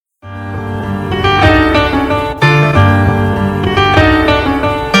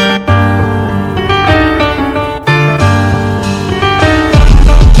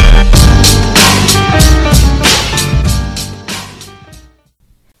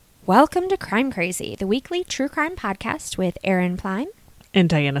Welcome to Crime Crazy, the weekly true crime podcast with Aaron Pline, And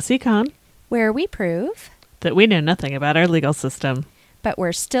Diana Seacon, where we prove that we know nothing about our legal system. but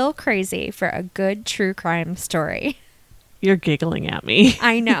we're still crazy for a good true crime story. You're giggling at me.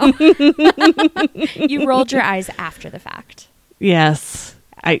 I know. You rolled your eyes after the fact. Yes.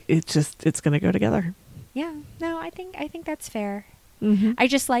 It's going to go together. Yeah. No, I think that's fair. Mm-hmm. I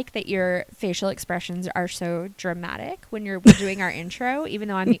just like that your facial expressions are so dramatic when we're doing our intro, even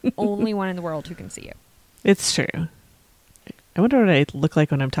though I'm the only one in the world who can see you. It's true. I wonder what I look like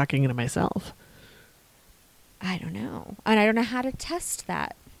when I'm talking to myself. I don't know. And I don't know how to test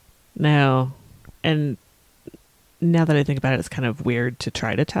that. No. And now that I think about it, it's kind of weird to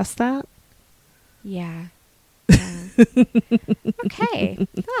try to test that. Yeah. Okay.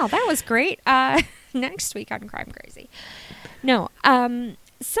 Oh, that was great. Next week on Crime Crazy. No.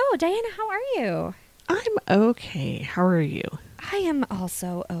 So Diana, how are you? I'm okay. How are you? I am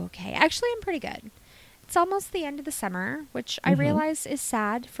also okay. Actually, I'm pretty good. It's almost the end of the summer, which I realize is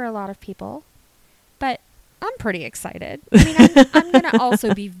sad for a lot of people, but I'm pretty excited. I mean, I'm going to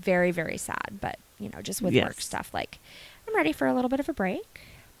also be very, very sad, but just with work stuff, like I'm ready for a little bit of a break.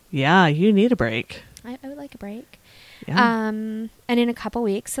 Yeah, you need a break. I would like a break. Yeah. And in a couple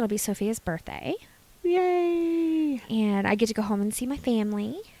weeks, it'll be Sophia's birthday. Yay. And I get to go home and see my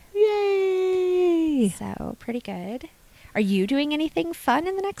family. Yay. So, pretty good. Are you doing anything fun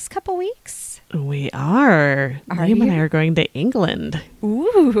in the next couple weeks? We are. Liam and I are going to England.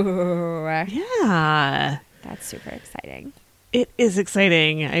 Ooh. Yeah. That's super exciting. It is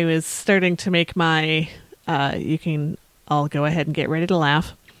exciting. I was starting to make my, you can all go ahead and get ready to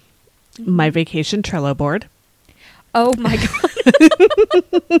laugh, my vacation Trello board. Oh my God.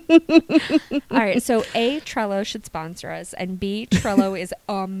 All right. So A, Trello should sponsor us. And B, Trello is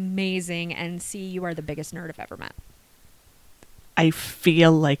amazing. And C, you are the biggest nerd I've ever met. I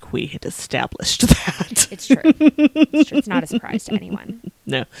feel like we had established that. It's true. It's true. It's not a surprise to anyone.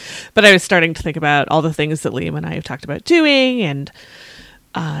 No. But I was starting to think about all the things that Liam and I have talked about doing and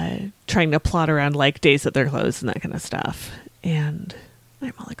trying to plot around like days that they're closed and that kind of stuff. And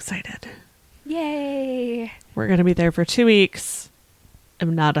I'm all excited. Yay. We're going to be there for 2 weeks.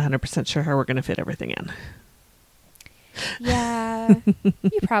 I'm not 100% sure how we're going to fit everything in. Yeah.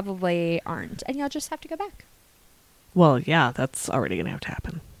 You probably aren't. And you'll just have to go back. Well, yeah, that's already going to have to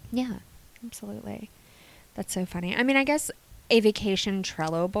happen. Yeah, absolutely. That's so funny. I mean, I guess a vacation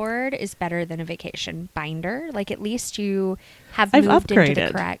Trello board is better than a vacation binder. Like, at least you have I've moved into the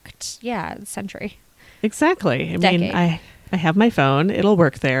upgraded. correct, century. Exactly. I Decade. mean, I have my phone. It'll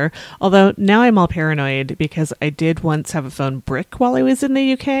work there. Although now I'm all paranoid because I did once have a phone brick while I was in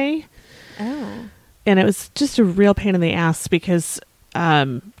the UK. Oh. And And it was just a real pain in the ass because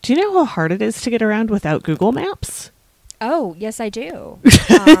do you know how hard it is to get around without Google Maps? Oh, yes, I do.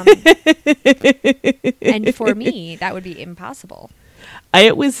 And for me, that would be impossible.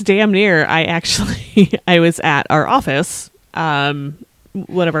 It was damn near. I was at our office, one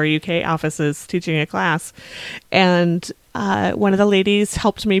of our UK offices, teaching a class, and one of the ladies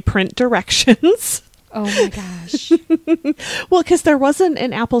helped me print directions. Oh my gosh. Well, because there wasn't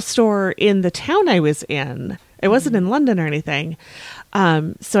an Apple store in the town I was in. It wasn't in London or anything.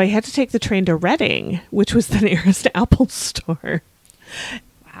 So I had to take the train to Reading, which was the nearest Apple store.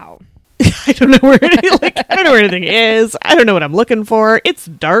 Wow. I don't know where anything is. I don't know what I'm looking for. It's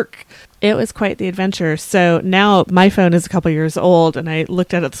dark. It was quite the adventure. So now my phone is a couple years old, and I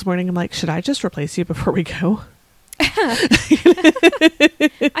looked at it this morning. I'm like, should I just replace you before we go?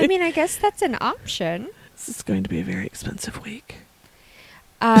 I mean, I guess that's an option. This is going to be a very expensive week.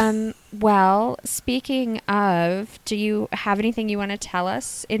 Well, speaking of, do you have anything you want to tell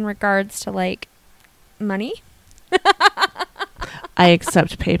us in regards to like money? I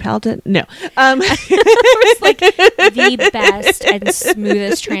accept PayPal. No. It was like the best and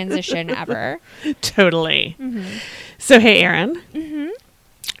smoothest transition ever. Totally. Mm-hmm. So, hey, Aaron. Mm-hmm.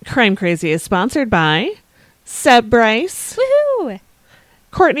 Crime Crazy is sponsored by Seb Bryce, Woohoo!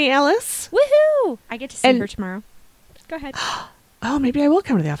 Courtney Ellis. Woohoo! I get to see And- her tomorrow. Go ahead. Oh, maybe I will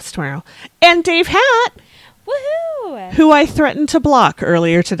come to the office tomorrow. And Dave Hatt, Woohoo! who I threatened to block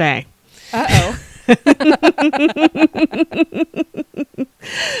earlier today. Uh-oh.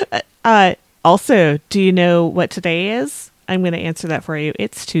 Also, do you know what today is? I'm going to answer that for you.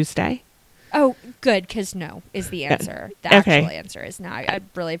 It's Tuesday. Oh, good, because no is the answer. The Okay. actual answer is no. I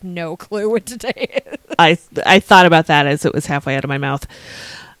really have no clue what today is. I thought about that as it was halfway out of my mouth.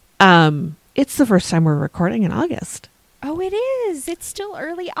 It's the first time we're recording in August. Oh, it is. It's still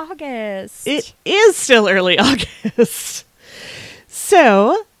early August. It is still early August.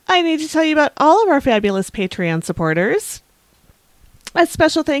 So I need to tell you about all of our fabulous Patreon supporters. A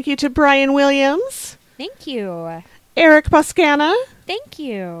special thank you to Brian Williams, Thank you. Eric Boscana, Thank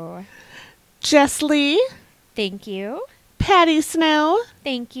you. Jess Lee, Thank you. Patty Snow,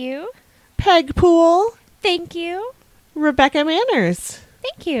 Thank you. Peg Poole, Thank you. Rebecca Manners.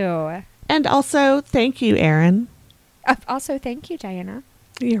 Thank you. And also, thank you, Aaron. Also, thank you, Diana.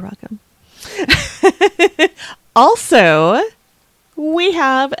 You're welcome. Also, we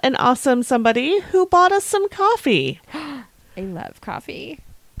have an awesome somebody who bought us some coffee. I love coffee.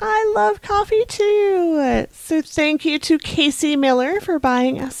 I love coffee too. So thank you to Casey Miller for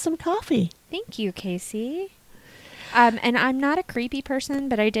buying us some coffee. Thank you, Casey. And I'm not a creepy person,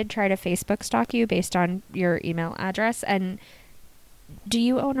 but I did try to Facebook stalk you based on your email address. And do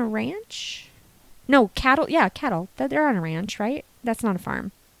you own a ranch? No, cattle. Yeah, cattle. They're on a ranch, right? That's not a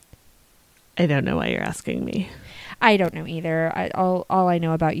farm. I don't know why you're asking me. I don't know either. All I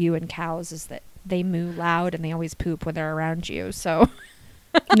know about you and cows is that they moo loud and they always poop when they're around you. So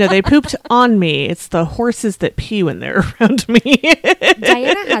No, they pooped on me. It's the horses that pee when they're around me.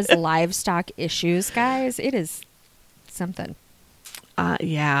 Diana has livestock issues, guys. It is something.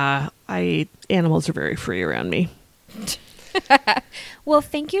 Yeah, animals are very free around me. Well,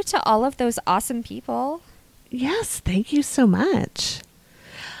 thank you to all of those awesome people. Yes, thank you so much.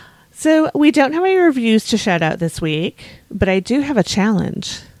 So we don't have any reviews to shout out this week, but I do have a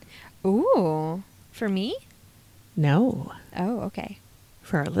challenge. Ooh, for me? No, Oh, okay.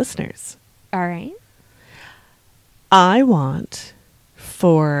 for our listeners. All right. I want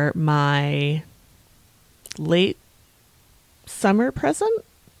for my late summer present.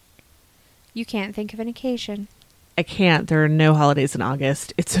 You can't think of an occasion. I can't. There are no holidays in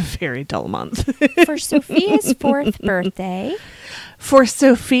August. It's a very dull month. For Sophia's 4th birthday. For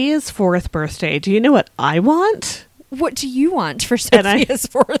Sophia's 4th birthday, do you know what I want? What do you want for And I- Sophia's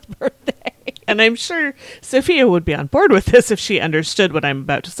 4th birthday? And I'm sure Sophia would be on board with this if she understood what I'm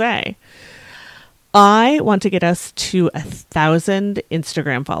about to say. I want to get us to 1,000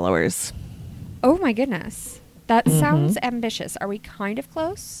 Instagram followers. Oh my goodness. That sounds ambitious. Are we kind of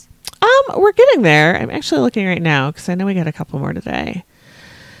close? We're getting there. I'm actually looking right now because I know we got a couple more today.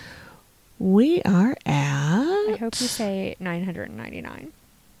 We are at... I hope you say 999.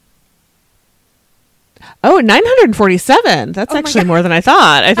 Oh, 947. That's Oh my actually God. more than I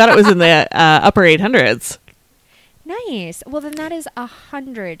thought. I thought it was in the upper 800s. Nice. Well, then that is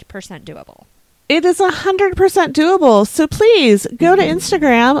 100% doable. It is 100% doable. So please go to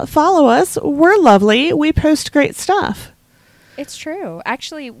Instagram, follow us. We're lovely. We post great stuff. It's true.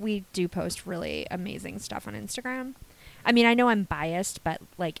 Actually, we do post really amazing stuff on Instagram. I mean, I know I'm biased, but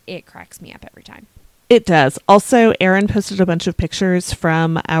like it cracks me up every time. It does. Also, Erin posted a bunch of pictures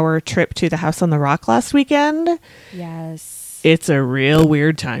from our trip to the House on the Rock last weekend. Yes. It's a real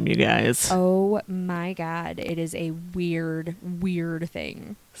weird time, you guys. Oh my God. It is a weird, weird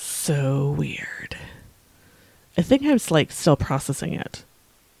thing. So weird. I think I'm still processing it.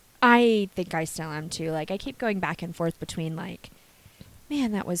 I think I still am too. Like, I keep going back and forth between like,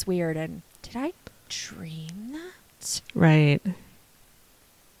 man, that was weird, and did I dream that? Right.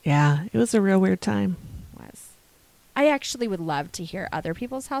 Yeah, it was a real weird time. I actually would love to hear other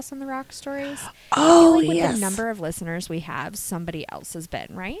people's House on the Rock stories. Oh, I feel like with yes. the number of listeners we have, somebody else has been,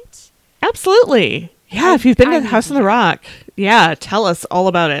 right? Absolutely. Yeah, if you've been I to the need House to on the hear. Rock, yeah, tell us all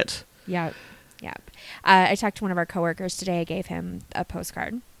about it. Yeah. Yeah. I talked to one of our coworkers today. I gave him a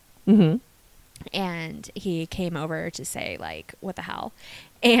postcard. Mm-hmm. And he came over to say, like, what the hell?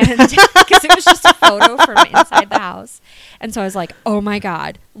 And because it was just a photo from inside the house. And so I was like, oh my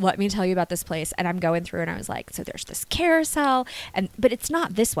God, let me tell you about this place. And I'm going through and I was like, so there's this carousel, but it's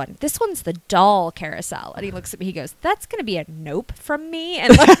not this one. This one's the doll carousel. And he looks at me, he goes, that's going to be a nope from me.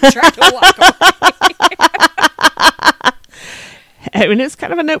 And like tried to walk away. I mean, it's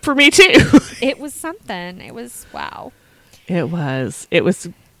kind of a note for me too. It was something. It was, wow. It was.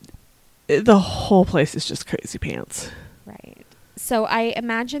 The whole place is just crazy pants. Right. So I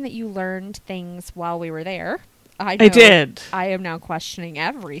imagine that you learned things while we were there. I did. I am now questioning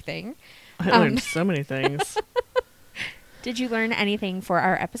everything. I learned so many things. Did you learn anything for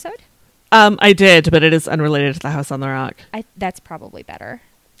our episode? I did, but it is unrelated to the House on the Rock. That's probably better.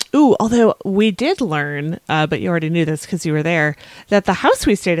 Ooh, although we did learn, but you already knew this because you were there, that the house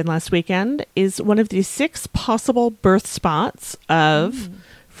we stayed in last weekend is one of the 6 possible birth spots of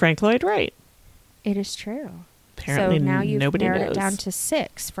Frank Lloyd Wright. It is true. Apparently so now you've nobody narrowed knows. it down to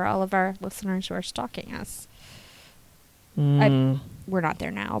 6 for all of our listeners who are stalking us. We're not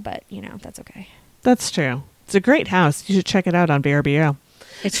there now, but, that's okay. That's true. It's a great house. You should check it out on VRBO.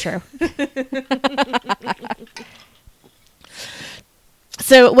 It's true.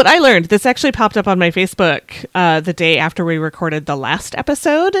 So what I learned, this actually popped up on my Facebook the day after we recorded the last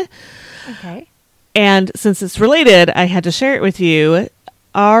episode. Okay. And since it's related, I had to share it with you.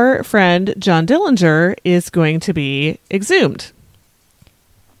 Our friend John Dillinger is going to be exhumed.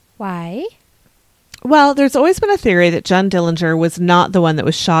 Why? Well, there's always been a theory that John Dillinger was not the one that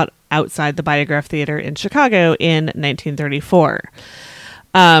was shot outside the Biograph Theater in Chicago in 1934.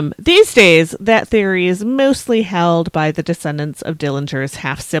 These days, that theory is mostly held by the descendants of Dillinger's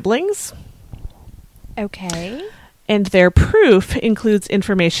half-siblings. Okay. And their proof includes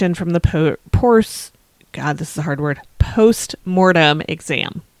information from the post-mortem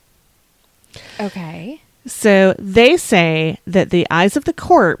exam. Okay. So they say that the eyes of the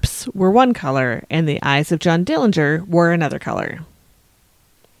corpse were one color and the eyes of John Dillinger were another color.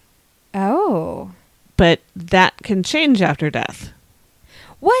 Oh. But that can change after death.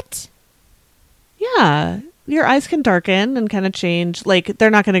 What? Yeah. Your eyes can darken and kind of change. Like, they're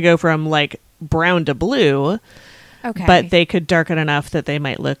not going to go from, like, brown to blue. Okay. But they could darken enough that they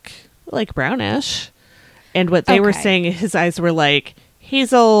might look, like, brownish. And what they were saying, his eyes were, like,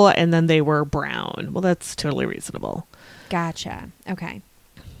 hazel, and then they were brown. Well, that's totally reasonable. Gotcha. Okay.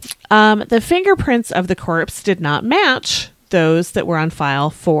 The fingerprints of the corpse did not match those that were on file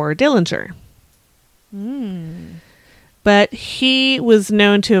for Dillinger. But he was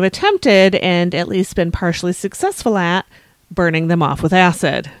known to have attempted, and at least been partially successful at, burning them off with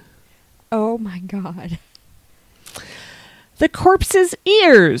acid. Oh my God. The corpse's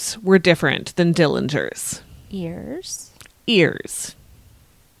ears were different than Dillinger's. Ears? Ears.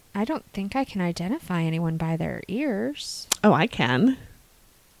 I don't think I can identify anyone by their ears. Oh, I can.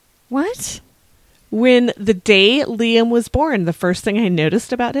 What? When the day Liam was born, the first thing I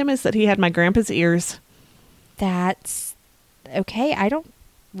noticed about him is that he had my grandpa's ears. That's okay. I don't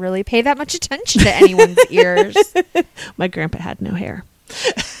really pay that much attention to anyone's ears. My grandpa had no hair.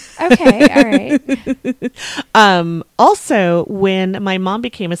 Okay, all right. Also, when my mom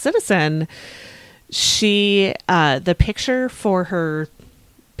became a citizen, she the picture for her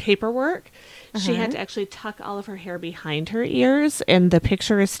paperwork, she had to actually tuck all of her hair behind her ears, and the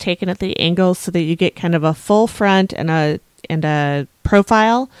picture is taken at the angle so that you get kind of a full front and a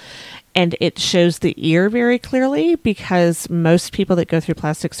profile, and it shows the ear very clearly, because most people that go through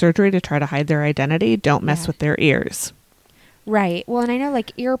plastic surgery to try to hide their identity don't mess with their ears. Right. Well, and I know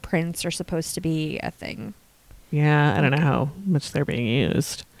like ear prints are supposed to be a thing. Yeah, I don't know how much they're being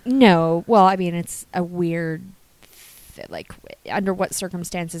used. No. Well, I mean, it's a weird, like, under what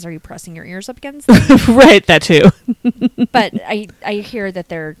circumstances are you pressing your ears up against them? Right, that too. But I hear that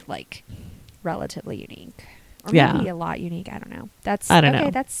they're, like, relatively unique. Or maybe a lot unique. I don't know. I don't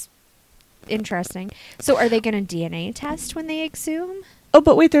know. That's interesting. So are they going to DNA test when they exhume? Oh,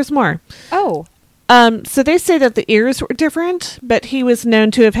 but wait, there's more. Oh. So they say that the ears were different, but he was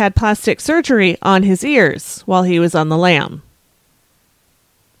known to have had plastic surgery on his ears while he was on the lam.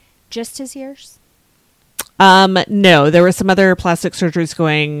 Just his ears? No, there were some other plastic surgeries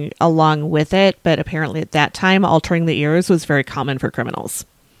going along with it, but apparently at that time, altering the ears was very common for criminals.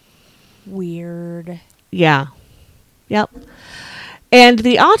 Weird. Yeah. Yep. And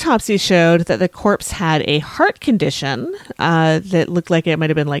the autopsy showed that the corpse had a heart condition that looked like it might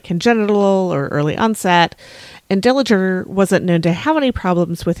have been like congenital or early onset. And Dillinger wasn't known to have any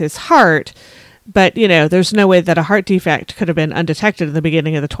problems with his heart. But, you know, there's no way that a heart defect could have been undetected in the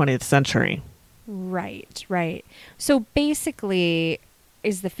beginning of the 20th century. Right, right. So basically,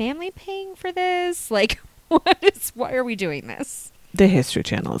 is the family paying for this? Like, why are we doing this? The History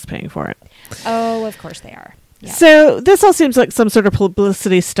Channel is paying for it. Oh, of course they are. Yep. So this all seems like some sort of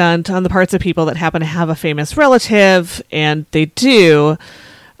publicity stunt on the parts of people that happen to have a famous relative, and they do.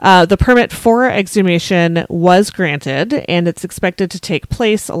 The permit for exhumation was granted, and it's expected to take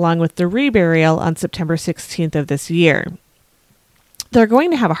place along with the reburial on September 16th of this year. They're going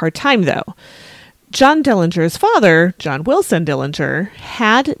to have a hard time, though. John Dillinger's father, John Wilson Dillinger,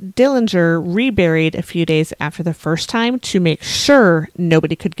 had Dillinger reburied a few days after the first time to make sure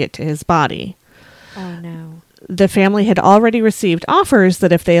nobody could get to his body. Oh, no. The family had already received offers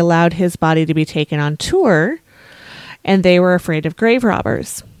that if they allowed his body to be taken on tour, and they were afraid of grave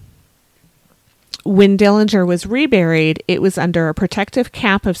robbers. When Dillinger was reburied, it was under a protective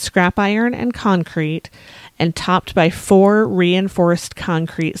cap of scrap iron and concrete and topped by 4 reinforced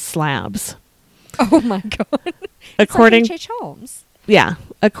concrete slabs. Oh my God. According like H.H. Holmes. Yeah.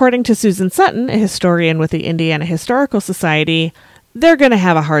 According to Susan Sutton, a historian with the Indiana Historical Society, they're going to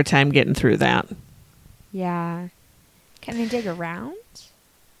have a hard time getting through that. Yeah. Can they dig around?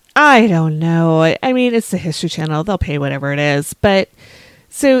 I don't know. I mean, it's the History Channel. They'll pay whatever it is. But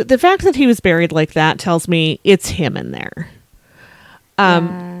so the fact that he was buried like that tells me it's him in there.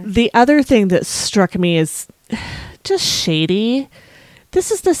 The other thing that struck me is just shady.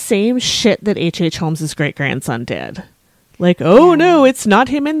 This is the same shit that H.H. Holmes's great-grandson did. Like, oh no, it's not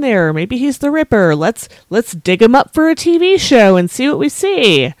him in there. Maybe he's the Ripper. Let's dig him up for a TV show and see what we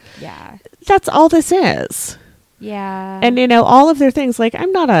see. Yeah. That's all this is. Yeah. And all of their things, like,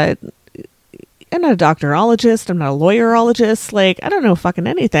 I'm not a doctorologist, I'm not a lawyerologist, like, I don't know fucking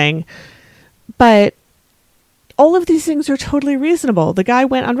anything. But all of these things are totally reasonable. The guy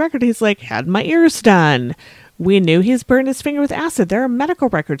went on record, he's like, had my ears done. We knew he's burned his finger with acid. There are medical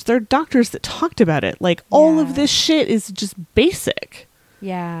records. There are doctors that talked about it. Like, all of this shit is just basic.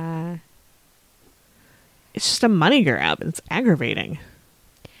 Yeah. It's just a money grab, and it's aggravating.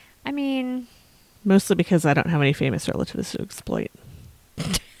 I mean... Mostly because I don't have any famous relatives to exploit.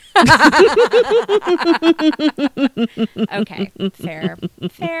 Okay. Fair.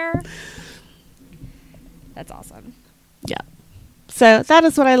 That's awesome. Yeah. So that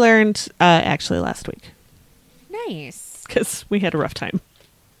is what I learned actually last week. Nice. Because we had a rough time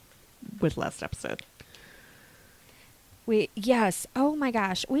with last episode. Yes. Oh my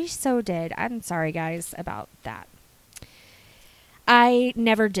gosh. We so did. I'm sorry, guys, about that. I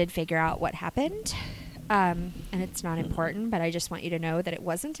never did figure out what happened. And it's not important, but I just want you to know that it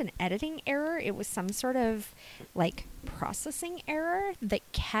wasn't an editing error. It was some sort of like processing error that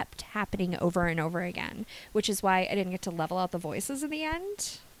kept happening over and over again, which is why I didn't get to level out the voices in the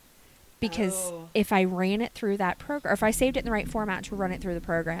end. Because if I ran it through that program, or if I saved it in the right format to run it through the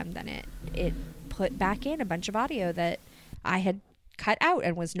program, then it put back in a bunch of audio that I had cut out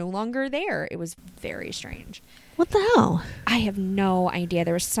and was no longer there. It was very strange. What the hell? I have no idea.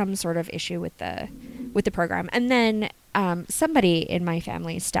 There was some sort of issue with the program. And then somebody in my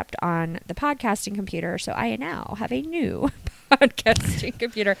family stepped on the podcasting computer, so I now have a new podcasting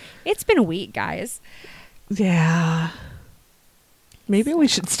computer. It's been a week, guys. Yeah. Maybe we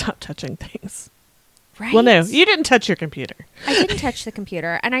should stop touching things. Right? Well, no, you didn't touch your computer. I didn't touch the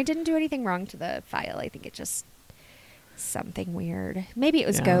computer, and I didn't do anything wrong to the file. I think it just something weird. Maybe it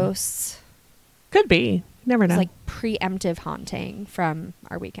was ghosts. Could be. Never know. It was like preemptive haunting from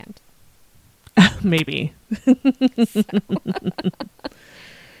our weekend. Maybe.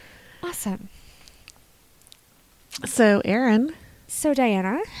 Awesome. So, Erin. So,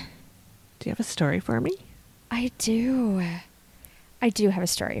 Diana. Do you have a story for me? I do. I do have a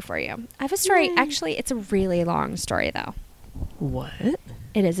story for you. I have a story. Yay. Actually, it's a really long story, though. What?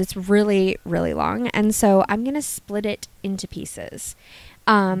 It is. It's really, really long. And so I'm going to split it into pieces.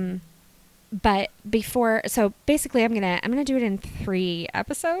 But basically I'm going to do it in 3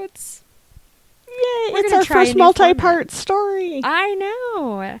 episodes. Yay. It's our first multi-part story. I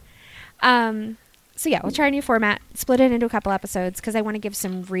know. So yeah, we'll try a new format, split it into a couple episodes because I want to give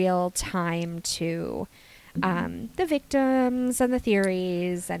some real time to the victims and the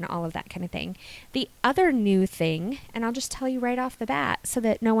theories and all of that kind of thing. The other new thing, and I'll just tell you right off the bat so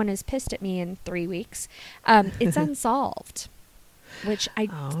that no one is pissed at me in 3 weeks, it's unsolved, which I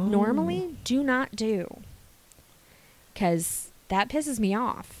normally do not do because that pisses me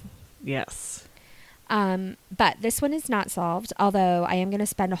off. Yes. But this one is not solved, although I am going to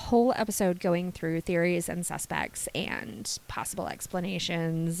spend a whole episode going through theories and suspects and possible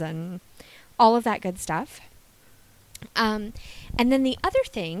explanations and all of that good stuff. And then the other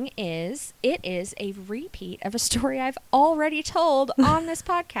thing is, it is a repeat of a story I've already told on this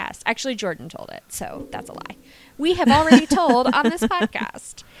podcast. Actually, Jordan told it, so that's a lie. We have already told on this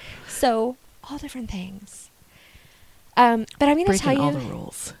podcast. So, all different things. But I'm going to tell you all the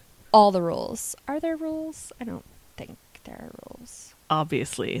rules. All the rules. Are there rules? I don't think there are rules.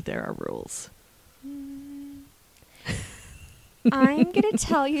 Obviously, there are rules. I'm going to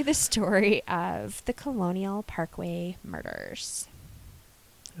tell you the story of the Colonial Parkway murders.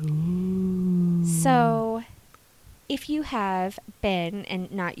 Ooh. So, if you have been,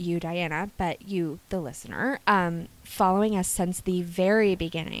 and not you, Diana, but you, the listener, following us since the very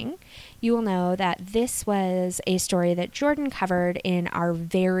beginning, you will know that this was a story that Jordan covered in our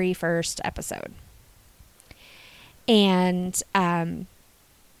very first episode. And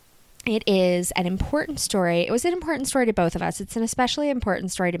it is an important story. It was an important story to both of us. It's an especially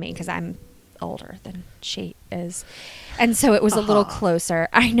important story to me because I'm older than she is. And so it was a little closer.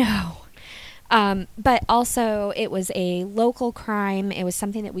 I know. But also it was a local crime. It was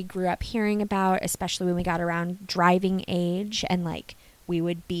something that we grew up hearing about, especially when we got around driving age and like we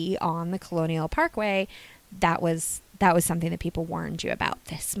would be on the Colonial Parkway. That was something that people warned you about.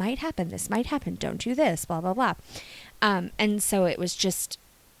 This might happen. This might happen. Don't do this, blah, blah, blah. And so it was just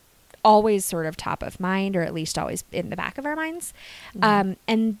always sort of top of mind, or at least always in the back of our minds. Mm-hmm.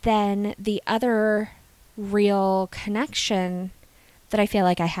 And then the other real connection that I feel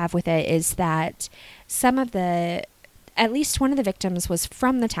like I have with it is that at least one of the victims was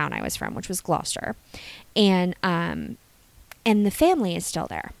from the town I was from, which was Gloucester. And the family is still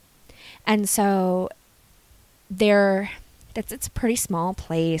there. And so it's a pretty small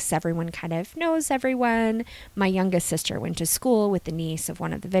place. Everyone kind of knows everyone. My youngest sister went to school with the niece of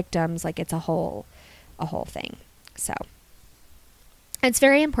one of the victims. Like, it's a whole thing. So it's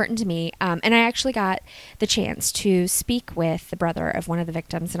very important to me. And I actually got the chance to speak with the brother of one of the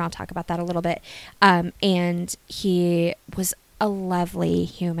victims, and I'll talk about that a little bit. And he was a lovely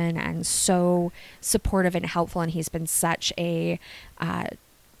human and so supportive and helpful. And he's been such a, I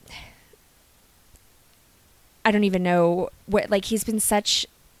don't even know what, like, he's been such,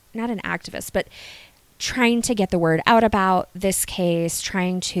 not an activist, but trying to get the word out about this case,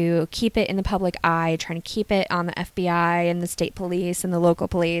 trying to keep it in the public eye, trying to keep it on the FBI and the state police and the local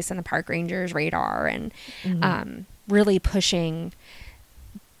police and the park rangers' radar, and really pushing,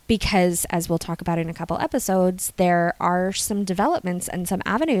 because, as we'll talk about in a couple episodes, there are some developments and some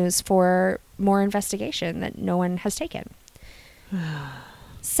avenues for more investigation that no one has taken.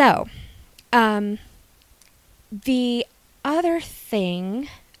 So, the other thing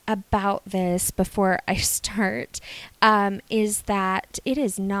about this before I start is that it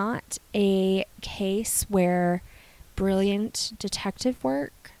is not a case where brilliant detective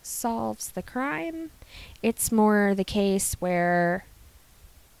work solves the crime. It's more the case where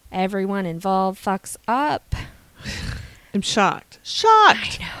everyone involved fucks up. I'm shocked.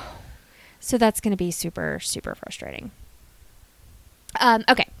 I know. So that's going to be super, super frustrating.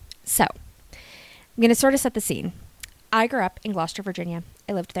 Okay, so I'm going to sort of set the scene. I grew up in Gloucester, Virginia.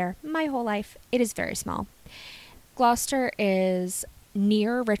 I lived there my whole life. It is very small. Gloucester is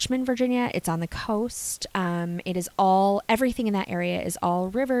near Richmond, Virginia. It's on the coast. It is everything in that area is all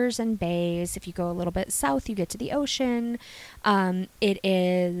rivers and bays. If you go a little bit south, you get to the ocean. It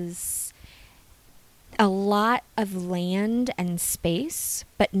is a lot of land and space,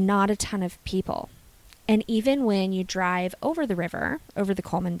 but not a ton of people. And even when you drive over the river, over the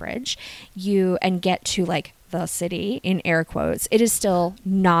Coleman Bridge, and get to like the city, in air quotes, it is still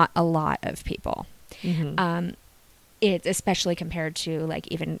not a lot of people. Mm-hmm. It's especially compared to like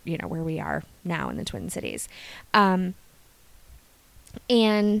even, where we are now in the Twin Cities. And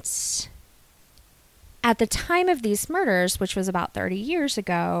at the time of these murders, which was about 30 years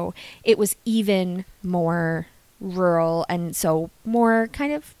ago, it was even more rural and so more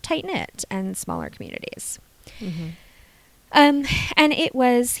kind of tight-knit and smaller communities. Mm-hmm. And it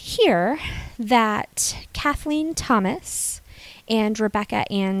was here that Kathleen Thomas and Rebecca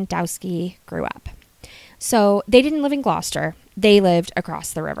Ann Dowski grew up. So they didn't live in Gloucester. They lived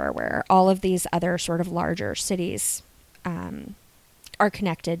across the river, where all of these other sort of larger cities are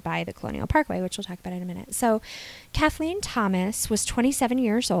connected by the Colonial Parkway, which we'll talk about in a minute. So Kathleen Thomas was 27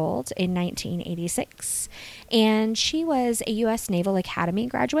 years old in 1986, and she was a U.S. Naval Academy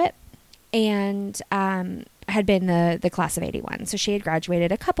graduate and had been the class of 81. So she had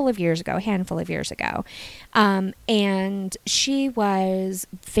graduated a handful of years ago. And she was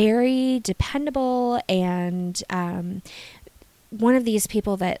very dependable and one of these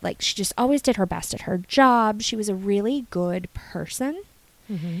people that, like, she just always did her best at her job. She was a really good person.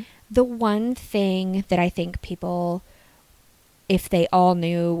 Mm-hmm. The one thing that I think people, if they all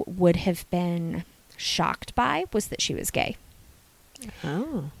knew, would have been shocked by was that she was gay.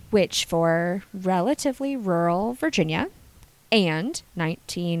 Oh. Which for relatively rural Virginia and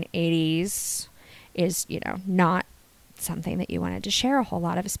 1980s is, not something that you wanted to share a whole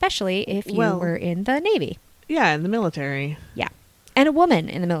lot of, especially if you were in the Navy. Yeah, in the military. Yeah. And a woman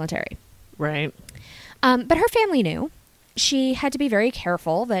in the military. Right. But her family knew. She had to be very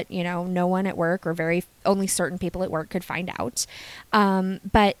careful that, no one at work or only certain people at work could find out.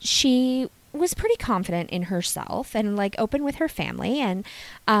 But she was pretty confident in herself and like open with her family. And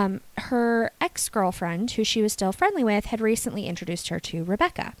her ex-girlfriend, who she was still friendly with, had recently introduced her to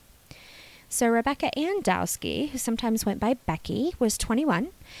Rebecca. So Rebecca Ann Dowski, who sometimes went by Becky, was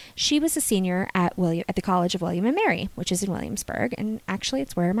 21. She was a senior at the College of William and Mary, which is in Williamsburg. And actually,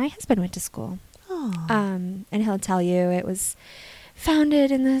 it's where my husband went to school. And he'll tell you it was founded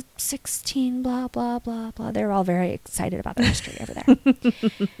in the 16 blah, blah, blah, blah. They're all very excited about the history over there.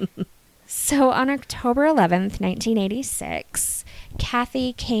 So on October 11th, 1986,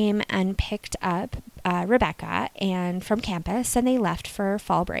 Kathy came and picked up Rebecca from campus, and they left for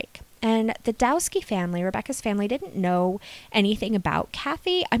fall break. And the Dowski family, Rebecca's family, didn't know anything about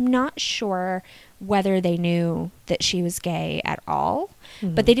Kathy. I'm not sure whether they knew that she was gay at all,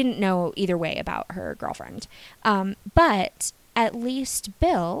 but they didn't know either way about her girlfriend. But at least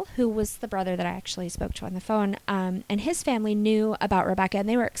Bill, who was the brother that I actually spoke to on the phone, and his family knew about Rebecca, and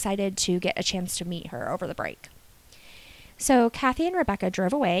they were excited to get a chance to meet her over the break. So Kathy and Rebecca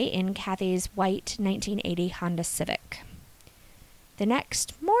drove away in Kathy's white 1980 Honda Civic. The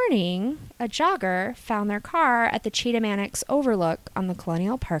next morning, a jogger found their car at the Cheetah Mannix Overlook on the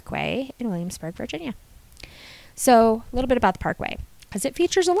Colonial Parkway in Williamsburg, Virginia. So, a little bit about the Parkway, because it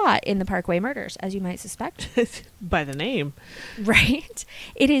features a lot in the Parkway murders, as you might suspect. By the name. Right?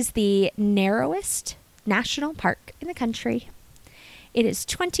 It is the narrowest national park in the country. It is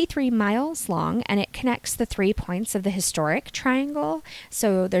 23 miles long, and it connects the 3 points of the historic triangle.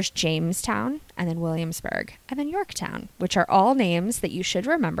 So there's Jamestown, and then Williamsburg, and then Yorktown, which are all names that you should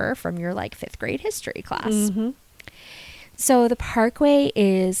remember from your 5th grade history class. Mm-hmm. So the Parkway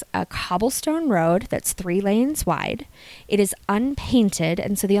is a cobblestone road that's 3 lanes wide. It is unpainted,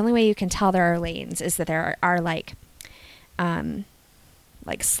 and so the only way you can tell there are lanes is that there are like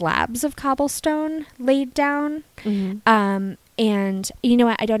slabs of cobblestone laid down. Mm-hmm. And you know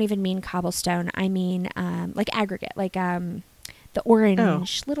what? I don't even mean cobblestone. I mean like aggregate, like the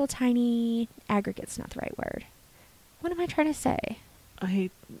orange, little tiny aggregate's not the right word. What am I trying to say? I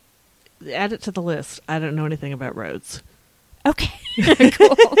add it to the list. I don't know anything about roads. Okay,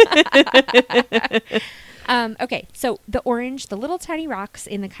 cool. Okay, so the orange, the little tiny rocks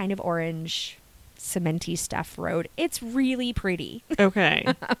in the kind of orange cementy stuff road. It's really pretty. Okay.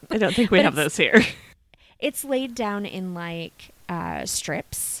 I don't think we have those here. It's laid down in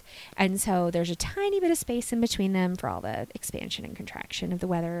strips, and so there's a tiny bit of space in between them for all the expansion and contraction of the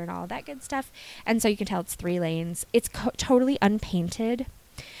weather and all that good stuff. And so you can tell it's 3 lanes. It's totally unpainted.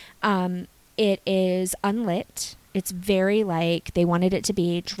 It is unlit. It's very they wanted it to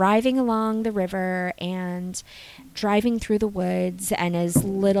be driving along the river and driving through the woods, and as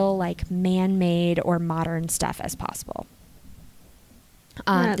little man-made or modern stuff as possible.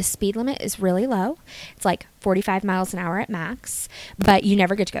 The speed limit is really low. It's 45 miles an hour at max, but you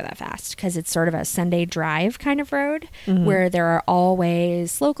never get to go that fast because it's sort of a Sunday drive kind of road, mm-hmm. where there are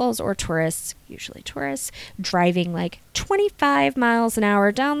always locals or tourists, usually tourists, driving 25 miles an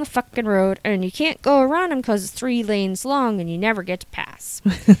hour down the fucking road, and you can't go around them because it's 3 lanes long and you never get to pass.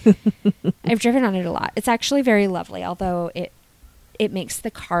 I've driven on it a lot. It's actually very lovely, although it makes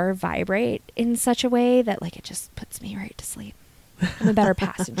the car vibrate in such a way that it just puts me right to sleep. I'm a better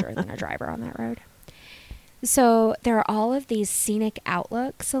passenger than a driver on that road. So there are all of these scenic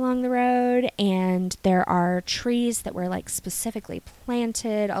outlooks along the road, and there are trees that were specifically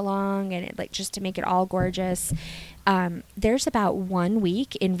planted along, and just to make it all gorgeous. There's about 1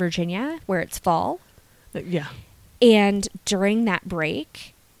 week in Virginia where it's fall. Yeah. And during that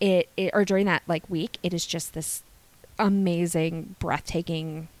break, or during that week, it is just this amazing,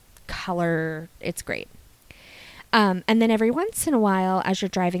 breathtaking color. It's great. And then every once in a while, as you're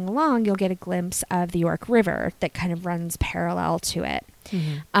driving along, you'll get a glimpse of the York River that kind of runs parallel to it.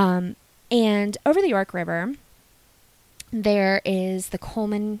 Mm-hmm. And over the York River, there is the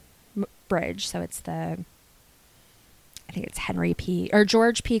Coleman Bridge. So it's I think it's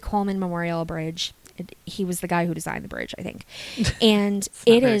George P. Coleman Memorial Bridge. He was the guy who designed the bridge, I think. And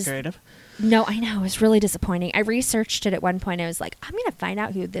it is creative. No, I know. It was really disappointing. I researched it at one point. I was like, I'm going to find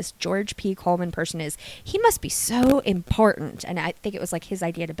out who this George P. Coleman person is. He must be so important. And I think it was his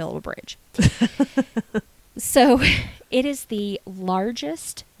idea to build a bridge. So it is the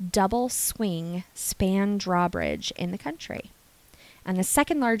largest double swing span drawbridge in the country, and the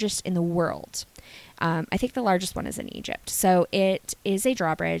second largest in the world. I think the largest one is in Egypt. So it is a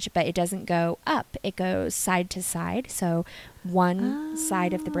drawbridge, but it doesn't go up. It goes side to side. So one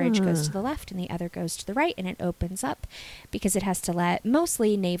side of the bridge goes to the left and the other goes to the right, and it opens up because it has to let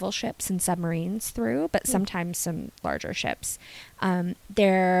mostly naval ships and submarines through, but sometimes some larger ships.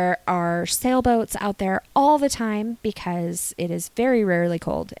 There are sailboats out there all the time because it is very rarely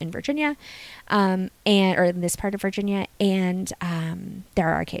cold in Virginia, or in this part of Virginia, and there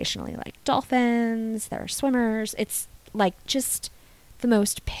are occasionally dolphins, there are swimmers. It's just the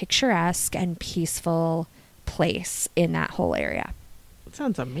most picturesque and peaceful place in that whole area. That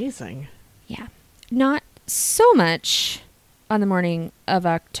sounds amazing. Yeah. Not so much on the morning of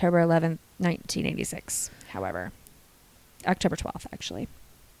October 11th, 1986, however. October 12th, actually.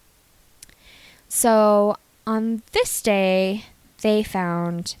 So on this day, they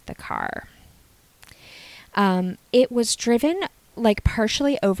found the car. It was driven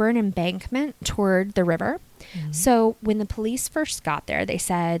partially over an embankment toward the river. Mm-hmm. So when the police first got there, they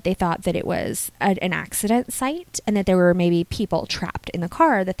said they thought that it was an accident site and that there were maybe people trapped in the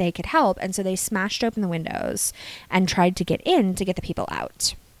car that they could help. And so they smashed open the windows and tried to get in to get the people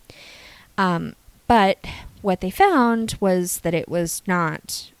out. But what they found was that it was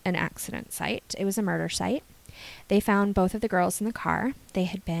not an accident site. It was a murder site. They found both of the girls in the car. They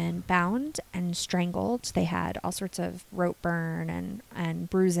had been bound and strangled. They had all sorts of rope burn and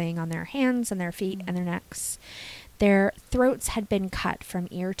bruising on their hands and their feet and their necks. Their throats had been cut from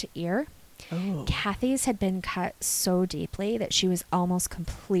ear to ear. Oh. Kathy's had been cut so deeply that she was almost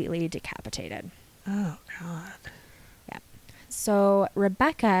completely decapitated. Oh, God. Yeah. So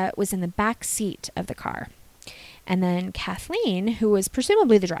Rebecca was in the back seat of the car. And then Kathleen, who was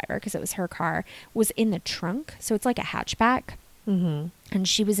presumably the driver because it was her car, was in the trunk. So it's like a hatchback. Mm-hmm. And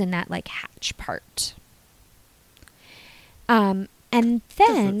she was in that like hatch part. And then...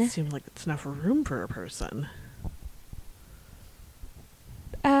 Doesn't seem like it's enough room for a person.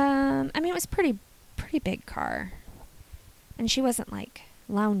 I mean, it was pretty big car. And she wasn't like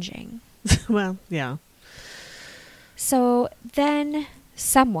lounging. Well, yeah. So then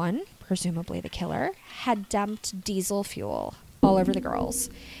someone, presumably the killer, had dumped diesel fuel all over the girls.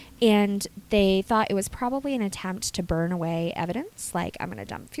 And they thought it was probably an attempt to burn away evidence. Like, I'm going to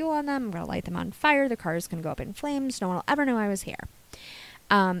dump fuel on them. I'm going to light them on fire. The car is going to go up in flames. No one will ever know I was here.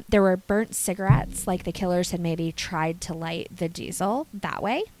 There were burnt cigarettes. Like, the killers had maybe tried to light the diesel that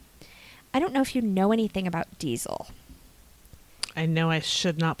way. I don't know if you know anything about diesel. I know I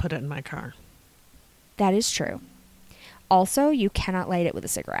should not put it in my car. That is true. Also, you cannot light it with a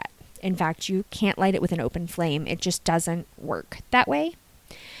cigarette. In fact, you can't light it with an open flame. It just doesn't work that way.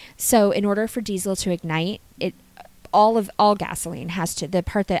 So in order for diesel to ignite, all gasoline has to, the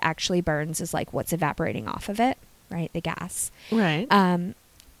part that actually burns is like what's evaporating off of it, right? The gas. Right.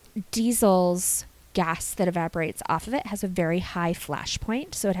 Diesel's gas that evaporates off of it has a very high flash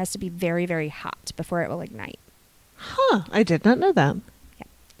point. So it has to be very, very hot before it will ignite. Huh. I did not know that. Yeah.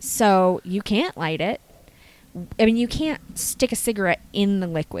 So you can't light it. I mean, you can't stick a cigarette in the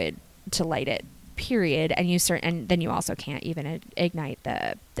liquid to light it, period. And then you also can't even ignite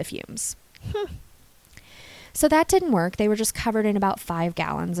the fumes. So that didn't work. They were just covered in about 5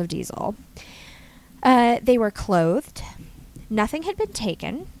 gallons of diesel. They were clothed. Nothing had been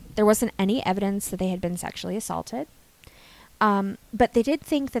taken. There wasn't any evidence that they had been sexually assaulted. But they did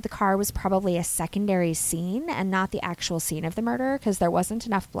think that the car was probably a secondary scene and not the actual scene of the murder because there wasn't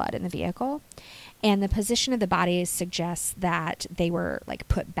enough blood in the vehicle. And the position of the bodies suggests that they were like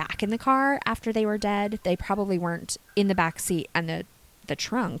put back in the car after they were dead. They probably weren't in the back seat and the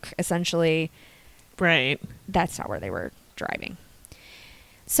trunk, essentially. Right. That's not where they were driving.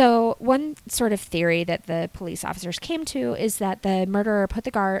 So one sort of theory that the police officers came to is that the murderer put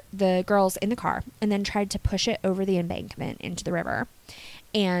the girls in the car and then tried to push it over the embankment into the river.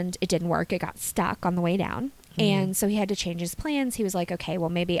 And it didn't work. It got stuck on the way down. And so he had to change his plans. He was like, okay, well,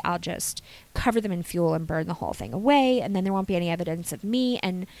 maybe I'll just cover them in fuel and burn the whole thing away. And then there won't be any evidence of me.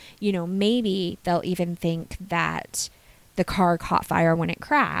 And, maybe they'll even think that the car caught fire when it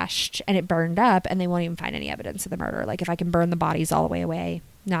crashed and it burned up and they won't even find any evidence of the murder. Like if I can burn the bodies all the way away,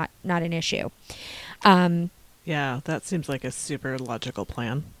 not an issue. Yeah, that seems like a super logical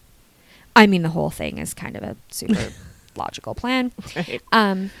plan. I mean, the whole thing is kind of a super logical plan.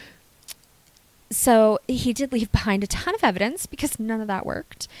 Right. So he did leave behind a ton of evidence because none of that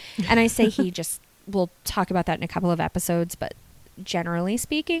worked. And I say we'll talk about that in a couple of episodes, but generally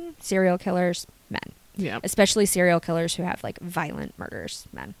speaking, serial killers, men. Yeah. Especially serial killers who have like violent murders,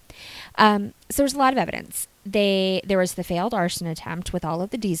 men. So there's a lot of evidence. There was the failed arson attempt with all of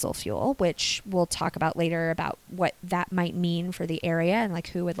the diesel fuel, which we'll talk about later about what that might mean for the area and like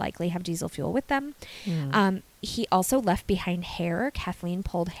who would likely have diesel fuel with them. He also left behind hair. Kathleen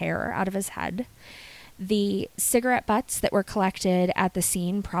pulled hair out of his head. The cigarette butts that were collected at the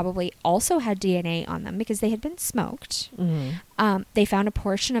scene probably also had DNA on them because they had been smoked. They found a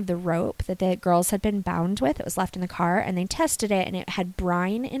portion of the rope that the girls had been bound with. It was left in the car, and they tested it, and it had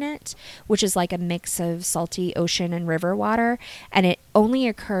brine in it, which is like a mix of salty ocean and river water, and it only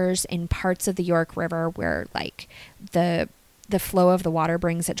occurs in parts of the York River where like the flow of the water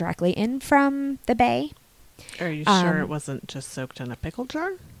brings it directly in from the bay. Are you sure it wasn't just soaked in a pickle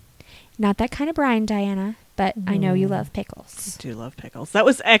jar? Not that kind of brine, Diana, but I know you love pickles. I do love pickles. That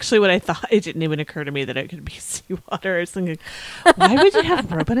was actually what I thought. It didn't even occur to me that it could be seawater. I was thinking, why would you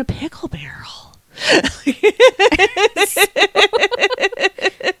have rope in a pickle barrel?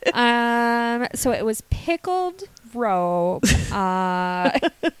 So it was pickled rope. I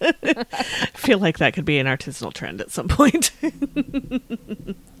feel like that could be an artisanal trend at some point.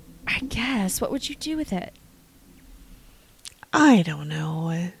 I guess. What would you do with it? I don't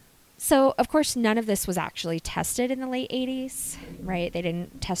know. So, of course, none of this was actually tested in the late 80s, right? They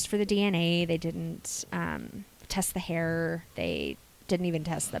didn't test for the DNA. They didn't test the hair. They didn't even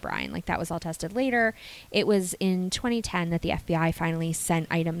test the brine. Like, that was all tested later. It was in 2010 that the FBI finally sent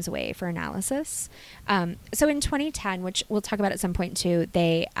items away for analysis. So in 2010, which we'll talk about at some point too,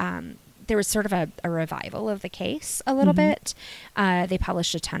 there was sort of a revival of the case a little bit. They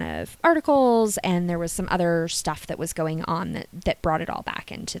published a ton of articles, and there was some other stuff that was going on that brought it all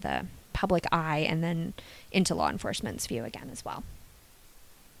back into the public eye and then into law enforcement's view again as well.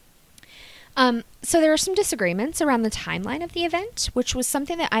 So there are some disagreements around the timeline of the event, which was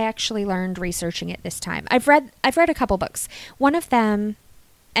something that I actually learned researching it this time. I've read a couple books. One of them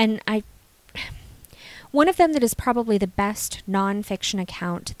that is probably the best nonfiction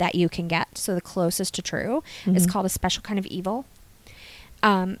account that you can get, so the closest to true, is called A Special Kind of Evil.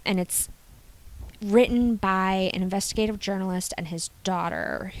 And it's written by an investigative journalist and his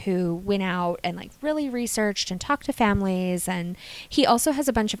daughter, who went out and like really researched and talked to families. And he also has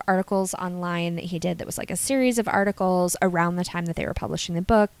a bunch of articles online that he did that was like a series of articles around the time that they were publishing the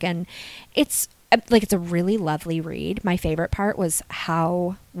book. And it's a really lovely read. My favorite part was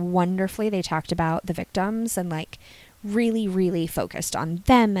how wonderfully they talked about the victims and like really, really focused on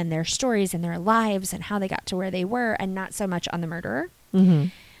them and their stories and their lives and how they got to where they were, and not so much on the murderer.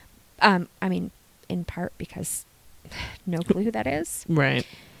 I mean, in part because no clue who that is. Right.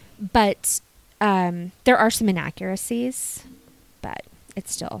 But there are some inaccuracies, but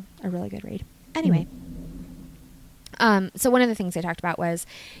it's still a really good read. Anyway. So one of the things they talked about was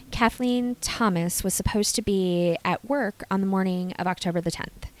Kathleen Thomas was supposed to be at work on the morning of October the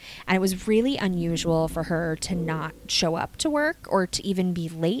 10th. And it was really unusual for her to not show up to work, or to even be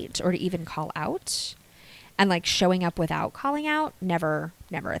late, or to even call out. And like showing up without calling out, never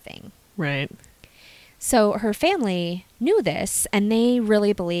a thing. Right. So her family knew this, and they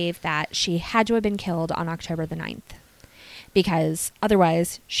really believed that she had to have been killed on October the 9th, because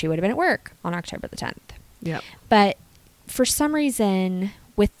otherwise she would have been at work on October the 10th. Yep. But for some reason,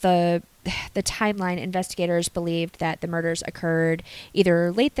 with the timeline, investigators believed that the murders occurred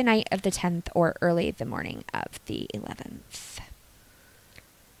either late the night of the 10th or early the morning of the 11th.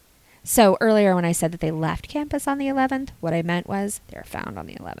 So earlier when I said that they left campus on the 11th, what I meant was they were found on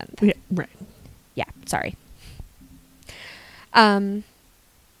the 11th. Yeah, right. Yeah, sorry.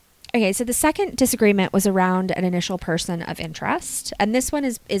 Okay, so the second disagreement was around an initial person of interest. And this one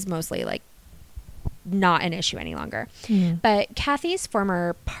is mostly like not an issue any longer. But Kathy's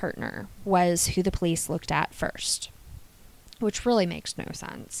former partner was who the police looked at first, which really makes no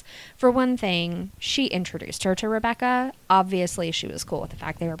sense. For one thing, she introduced her to Rebecca. Obviously, she was cool with the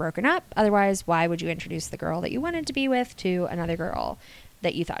fact they were broken up. Otherwise, why would you introduce the girl that you wanted to be with to another girl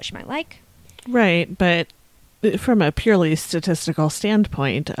that you thought she might like? Right, but from a purely statistical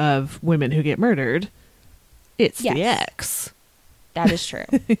standpoint of women who get murdered, it's the ex. That is true.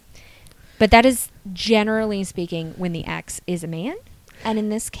 But that is, generally speaking, when the ex is a man. And in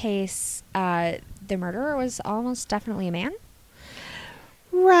this case, the murderer was almost definitely a man.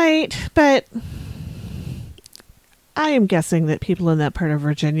 Right, but I am guessing that people in that part of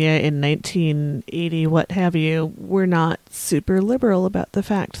Virginia in 1980, what have you, were not super liberal about the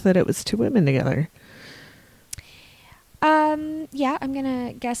fact that it was two women together. Yeah, I'm going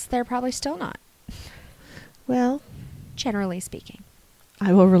to guess they're probably still not. Well, generally speaking.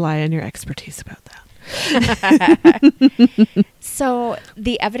 I will rely on your expertise about that. So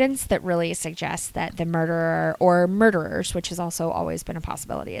the evidence that really suggests that the murderer or murderers, which has also always been a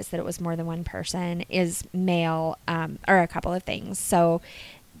possibility, is that it was more than one person, is male, or a couple of things. So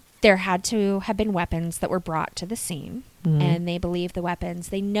there had to have been weapons that were brought to the scene, and they believe the weapons.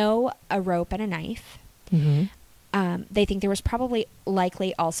 They know a rope and a knife. They think there was probably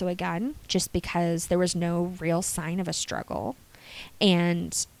likely also a gun, just because there was no real sign of a struggle.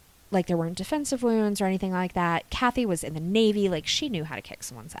 And like there weren't defensive wounds or anything like that. Kathy was in the Navy. Like she knew how to kick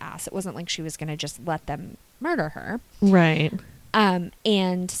someone's ass. It wasn't like she was going to just let them murder her. Right.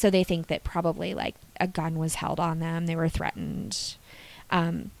 And so they think that probably like a gun was held on them. They were threatened,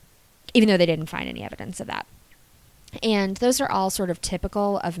 even though they didn't find any evidence of that. And those are all sort of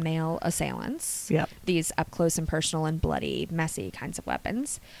typical of male assailants. Yep. These up close and personal and bloody, messy kinds of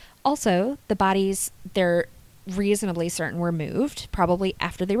weapons. Also, the bodies, they're reasonably certain were moved, probably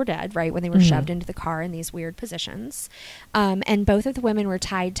after they were dead, right? When they were shoved into the car in these weird positions. And both of the women were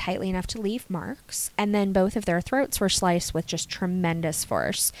tied tightly enough to leave marks. And then both of their throats were sliced with just tremendous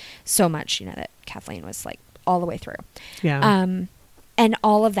force. So much, that Kathleen was like all the way through. Yeah. And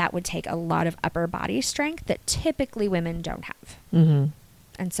all of that would take a lot of upper body strength that typically women don't have. And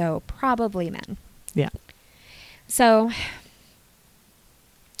so probably men. Yeah. So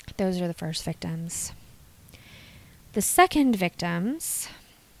those are the first victims. The second victims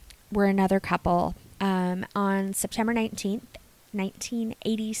were another couple. On September 19th,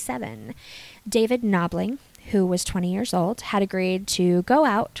 1987. David Knobling, who was 20 years old, had agreed to go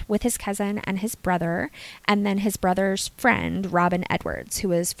out with his cousin and his brother, and then his brother's friend, Robin Edwards, who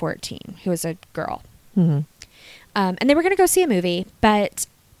was 14, who was a girl. Mm-hmm. And they were going to go see a movie, but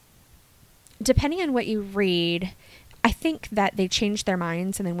depending on what you read, I think that they changed their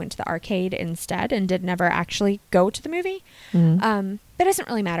minds and then went to the arcade instead and did never actually go to the movie. Mm-hmm. But it doesn't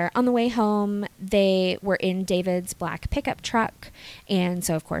really matter. On the way home, they were in David's black pickup truck. And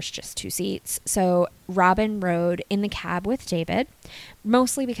so, of course, just 2 seats. So Robin rode in the cab with David,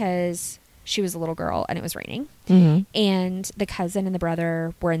 mostly because she was a little girl and it was raining. Mm-hmm. And the cousin and the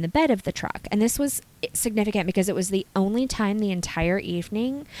brother were in the bed of the truck. And this was significant because it was the only time the entire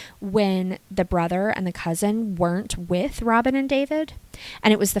evening when the brother and the cousin weren't with Robin and David.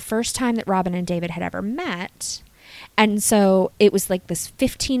 And it was the first time that Robin and David had ever met. And so it was like this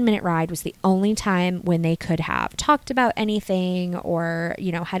 15-minute ride was the only time when they could have talked about anything or,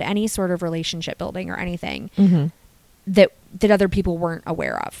 you know, had any sort of relationship building or anything Mm-hmm. that other people weren't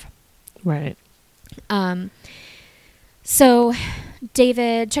aware of. Right. So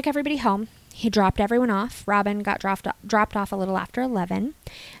David took everybody home. He dropped everyone off. Robin got dropped off a little after 11.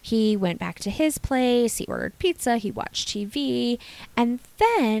 He went back to his place. He ordered pizza. He watched TV. And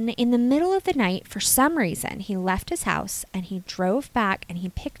then in the middle of the night, for some reason, he left his house and he drove back and he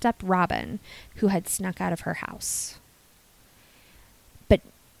picked up Robin, who had snuck out of her house. But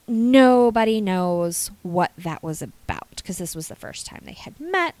nobody knows what that was about because this was the first time they had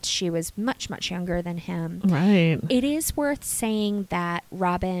met. She was much, much younger than him. Right. It is worth saying that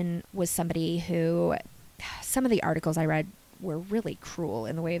Robin was somebody who, some of the articles I read were really cruel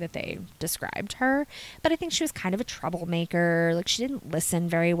in the way that they described her. But I think she was kind of a troublemaker. Like, she didn't listen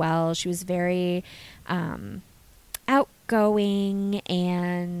very well. She was very outgoing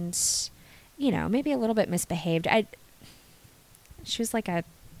and, you know, maybe a little bit misbehaved. She was like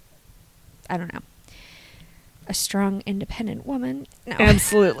I don't know, a strong, independent woman. No.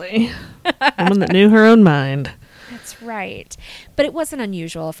 Absolutely. Woman that knew her own mind. That's right. But it wasn't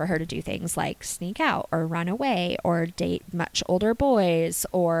unusual for her to do things like sneak out or run away or date much older boys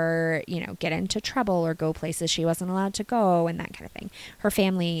or, you know, get into trouble or go places she wasn't allowed to go and that kind of thing. Her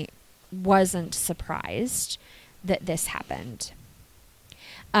family wasn't surprised that this happened.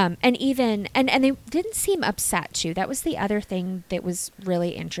 And they didn't seem upset too. That was the other thing that was really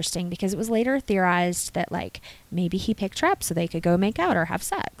interesting because it was later theorized that like maybe he picked her up so they could go make out or have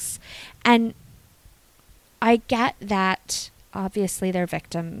sex. And I get that obviously they're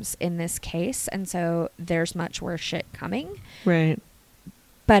victims in this case. And so there's much worse shit coming. Right.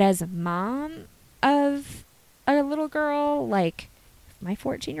 But as a mom of a little girl, like if my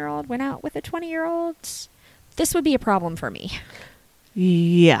 14-year-old went out with a 20-year-old, this would be a problem for me.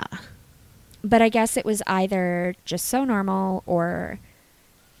 Yeah. But I guess it was either just so normal or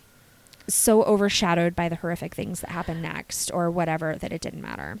so overshadowed by the horrific things that happened next or whatever that it didn't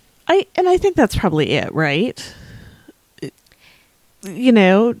matter. I think that's probably it, right? You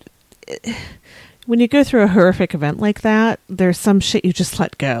know, when you go through a horrific event like that, there's some shit you just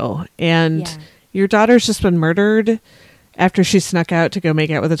let go. And Yeah. your daughter's just been murdered after she snuck out to go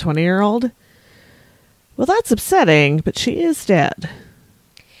make out with a 20-year-old. Well, that's upsetting, but she is dead.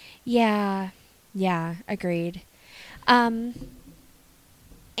 Yeah, agreed. And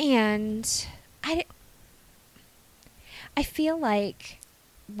I feel like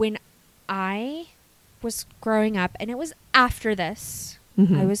when I was growing up, and it was after this,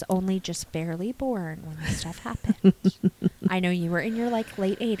 Mm-hmm. I was only just barely born when this stuff happened. I know you were in your like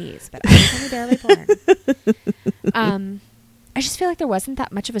late 80s, but I was only barely born. I just feel like there wasn't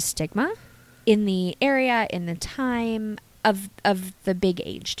that much of a stigma in the area, in the time of the big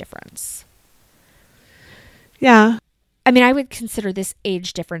age difference. Yeah. I mean, I would consider this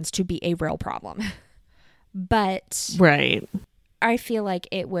age difference to be a real problem. But Right. I feel like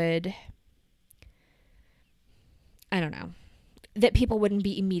it would, I don't know, that people wouldn't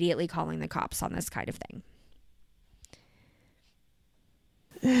be immediately calling the cops on this kind of thing.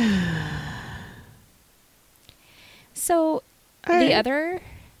 So the other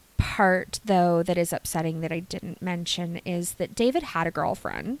part, though, that is upsetting that I didn't mention is that David had a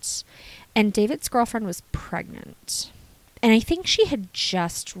girlfriend, and David's girlfriend was pregnant. And I think she had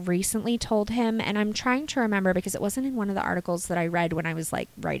just recently told him, and I'm trying to remember because it wasn't in one of the articles that I read when I was like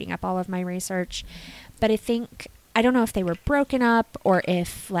writing up all of my research, but I don't know if they were broken up or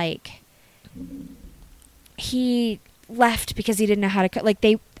if like he left because he didn't know how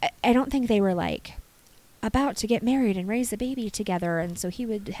to, I don't think they were like about to get married and raise a baby together, and so he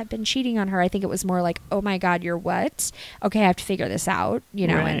would have been cheating on her. I think it was more like, oh my God, you're what? Okay, I have to figure this out, you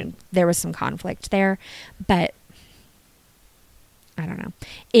know, Right. and there was some conflict there. But I don't know.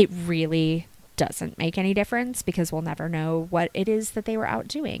 It really doesn't make any difference because we'll never know what it is that they were out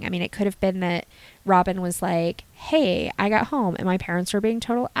doing. I mean, it could have been that Robin was like, hey, I got home and my parents were being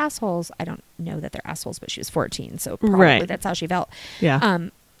total assholes. I don't know that they're assholes, but she was 14, so probably that's how she felt. Yeah.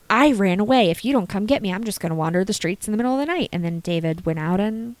 I ran away. If you don't come get me, I'm just going to wander the streets in the middle of the night. And then David went out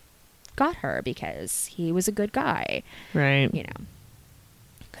and got her because he was a good guy. Right. You know,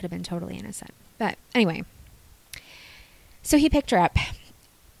 could have been totally innocent. But anyway, so he picked her up.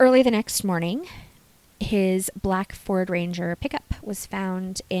 Early the next morning, his black Ford Ranger pickup was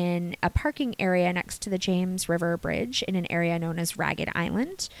found in a parking area next to the James River Bridge in an area known as Ragged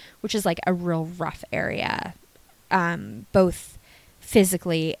Island, which is like a real rough area, both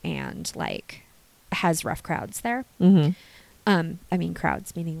physically and like has rough crowds there. Mm-hmm. I mean,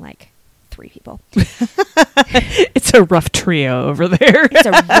 crowds meaning like 3 people. It's a rough trio over there. It's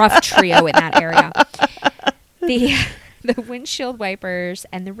a rough trio in that area. The windshield wipers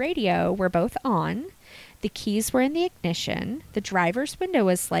and the radio were both on. The keys were in the ignition. The driver's window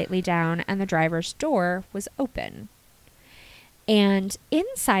was slightly down and the driver's door was open. And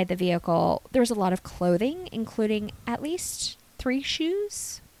inside the vehicle, there was a lot of clothing, including at least 3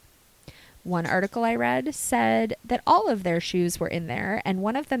 shoes. One article I read said that all of their shoes were in there, and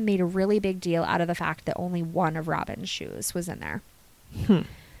one of them made a really big deal out of the fact that only one of Robin's shoes was in there.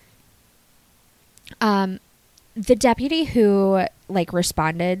 The deputy who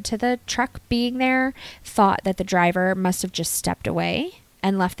responded to the truck being there thought that the driver must have just stepped away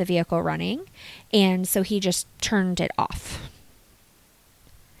and left the vehicle running, and so he just turned it off.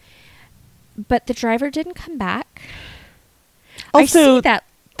 But the driver didn't come back. Also, I see that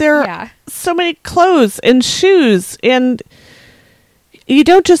there are so many clothes and shoes, and you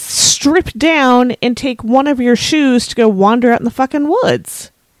don't just strip down and take one of your shoes to go wander out in the fucking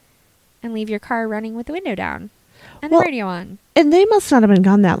woods. And leave your car running with the window down and the radio on. And they must not have been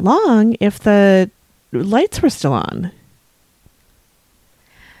gone that long if the lights were still on.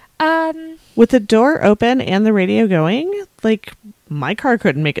 With the door open and the radio going, my car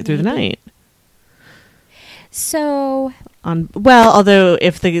couldn't make it through the night. So... although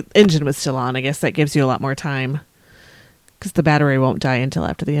if the engine was still on, I guess that gives you a lot more time. Because the battery won't die until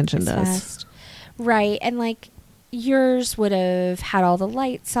after the engine does. Fast. Right, and yours would have had all the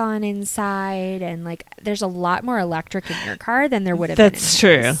lights on inside, and there's a lot more electric in your car than there would have been in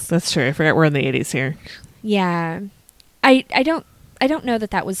his. That's true. I forget we're in the 80s here. Yeah. I don't know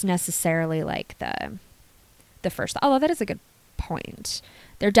that was necessarily the first, although that is a good point.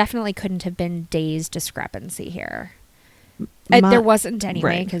 There definitely couldn't have been days discrepancy here. There wasn't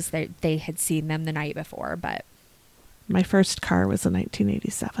anyway, because they had seen them the night before, but... My first car was a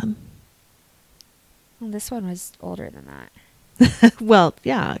 1987. Well, this one was older than that. Well,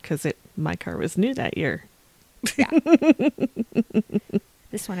 yeah, because my car was new that year. Yeah.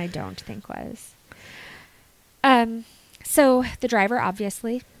 This one I don't think was. So the driver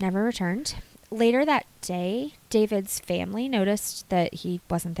obviously never returned. Later that day, David's family noticed that he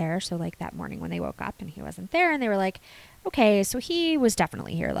wasn't there. So that morning when they woke up and he wasn't there, and they were like, okay, so he was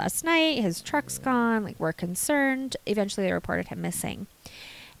definitely here last night. His truck's gone. We're concerned. Eventually they reported him missing.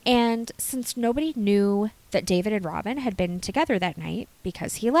 And since nobody knew that David and Robin had been together that night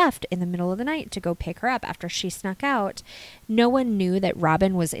because he left in the middle of the night to go pick her up after she snuck out, no one knew that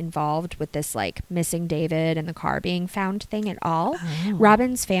Robin was involved with this missing David and the car being found thing at all. Oh.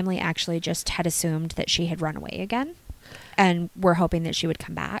 Robin's family actually just had assumed that she had run away again and were hoping that she would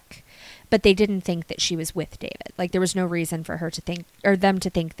come back. But they didn't think that she was with David. There was no reason for her to think, or them to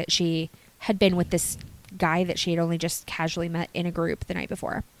think, that she had been with this guy that she had only just casually met in a group the night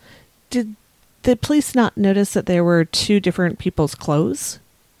before. Did the police not notice that there were 2 different people's clothes?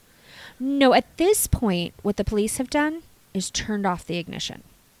 No, at this point, what the police have done is turned off the ignition.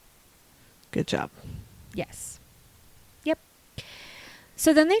 Good job. Yes. Yep.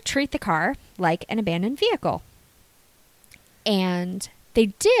 So then they treat the car like an abandoned vehicle. And they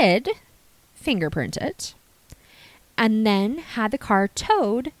did fingerprint it, and then had the car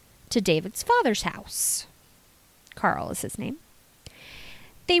towed to David's father's house. Carl is his name.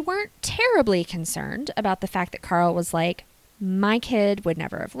 They weren't terribly concerned about the fact that Carl was like, my kid would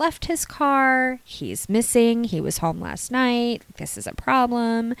never have left his car. He's missing. He was home last night. This is a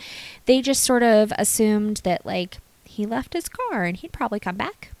problem. They just sort of assumed that he left his car and he'd probably come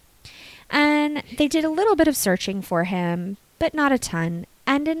back. And they did a little bit of searching for him, but not a ton.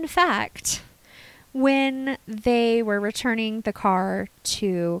 And in fact, when they were returning the car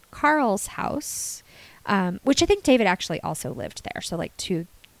to Carl's house, which I think David actually also lived there, so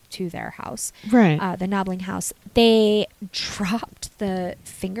to their house, right? The Nobbling house, they dropped the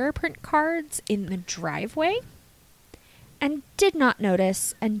fingerprint cards in the driveway, and did not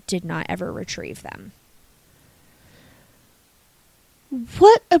notice and did not ever retrieve them.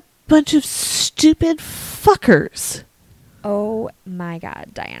 What a bunch of stupid fuckers. Oh my God,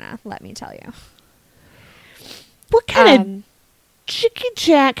 Diana, let me tell you. What kind of chicky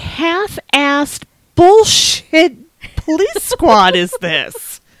jack half-assed bullshit police squad is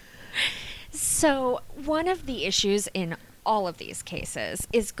this? So one of the issues in all of these cases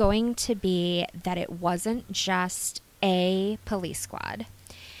is going to be that it wasn't just a police squad.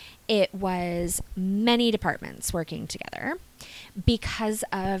 It was many departments working together because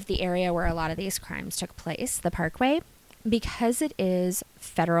of the area where a lot of these crimes took place, the Parkway, because it is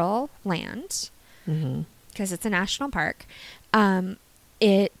federal land, because it's a national park.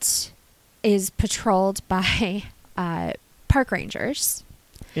 It is patrolled by park rangers.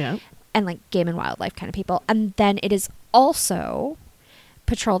 Yeah. And like game and wildlife kind of people. And then it is also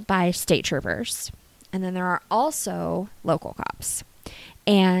patrolled by state troopers. And then there are also local cops.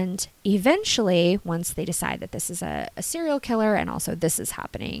 And eventually, once they decide that this is a serial killer and also this is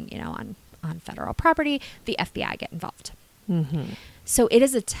happening, you know, on federal property, the FBI get involved. Mm-hmm. So it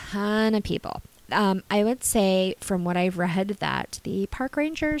is a ton of people. I would say from what I've read that the park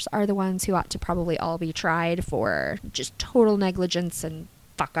rangers are the ones who ought to probably all be tried for just total negligence and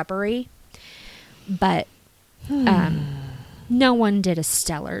fuck-uppery. But no one did a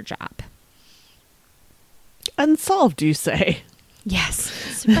stellar job. Unsolved, you say? Yes,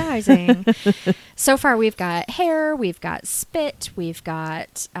 surprising. So far, we've got hair, we've got spit, we've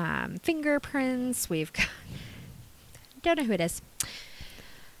got fingerprints, we've got... Don't know who it is.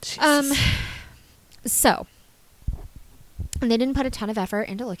 Jesus. So, and they didn't put a ton of effort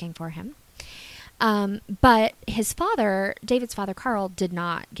into looking for him. But his father, David's father, Carl, did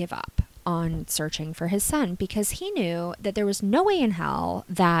not give up on searching for his son because he knew that there was no way in hell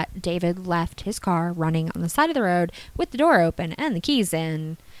that David left his car running on the side of the road with the door open and the keys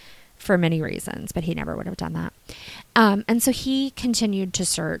in for many reasons, but he never would have done that. And so he continued to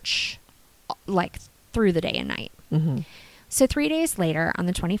search like through the day and night. Mm-hmm. So 3 days later, on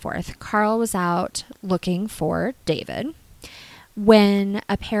the 24th, Carl was out looking for David when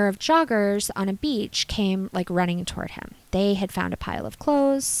a pair of joggers on a beach came like running toward him. They had found a pile of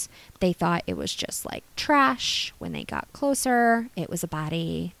clothes. They thought it was just like trash. When they got closer, it was a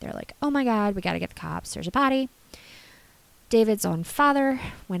body. They're like, oh my God, we got to get the cops. There's a body. David's own father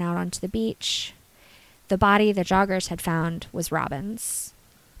went out onto the beach. The body the joggers had found was Robin's.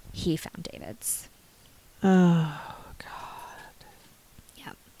 He found David's. Oh, God.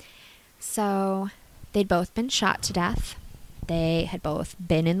 Yep. So they'd both been shot to death. They had both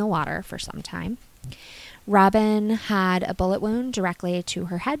been in the water for some time. Robin had a bullet wound directly to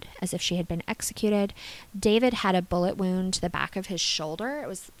her head, as if she had been executed. David had a bullet wound to the back of his shoulder. It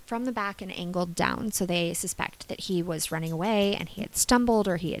was from the back and angled down, so they suspect that he was running away and he had stumbled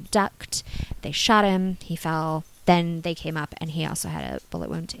or he had ducked. They shot him. He fell. Then they came up and he also had a bullet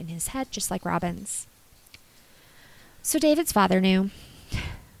wound in his head, just like Robin's. So David's father knew.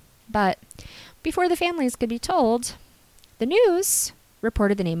 But before the families could be told, the news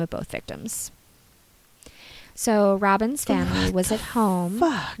reported the name of both victims. So Robin's family was at home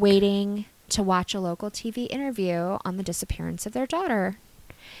waiting to watch a local TV interview on the disappearance of their daughter.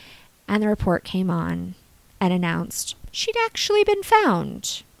 And the report came on and announced she'd actually been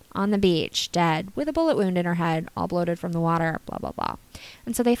found on the beach, dead, with a bullet wound in her head, all bloated from the water, blah, blah, blah.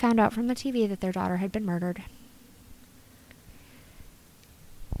 And so they found out from the TV that their daughter had been murdered.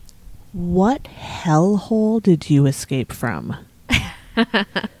 What hellhole did you escape from?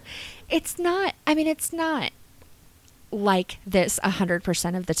 It's not like this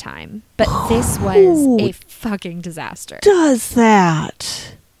 100% of the time, but this was a fucking disaster. Does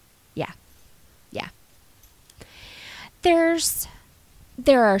that? Yeah. Yeah. There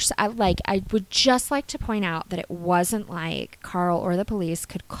are, like, I would just like to point out that it wasn't like Carl or the police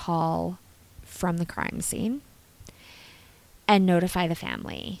could call from the crime scene and notify the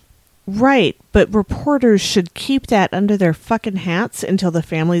family. Right, but reporters should keep that under their fucking hats until the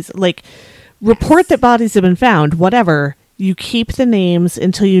families, like, report that bodies have been found, whatever. You keep the names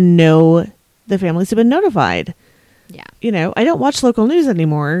until you know the families have been notified. Yeah. You know, I don't watch local news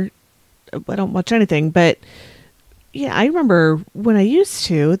anymore. I don't watch anything, but yeah, I remember when I used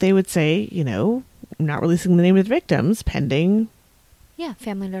to, they would say, you know, I'm not releasing the name of the victims pending. Yeah,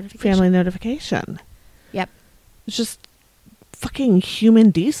 family notification. Family notification. Yep. It's just fucking human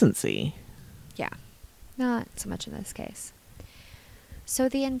decency. Yeah. Not so much in this case. So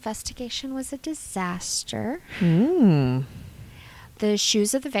the investigation was a disaster. The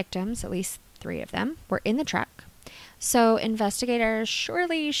shoes of the victims, at least 3 of them, were in the truck. So investigators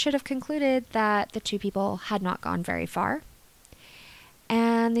surely should have concluded that the 2 people had not gone very far.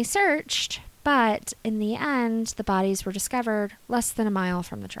 And they searched, but in the end, the bodies were discovered less than a mile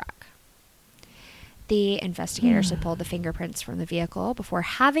from the truck. The investigators had pulled the fingerprints from the vehicle before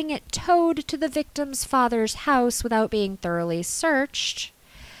having it towed to the victim's father's house without being thoroughly searched.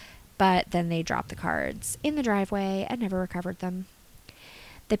 But then they dropped the cards in the driveway and never recovered them.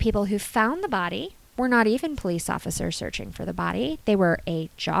 The people who found the body were not even police officers searching for the body. They were a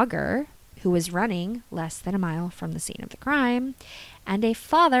jogger who was running less than a mile from the scene of the crime, and a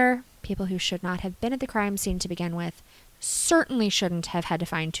father, people who should not have been at the crime scene to begin with, certainly shouldn't have had to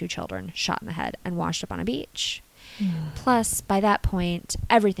find 2 children shot in the head and washed up on a beach. Plus, by that point,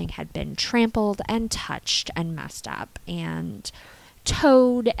 everything had been trampled and touched and messed up and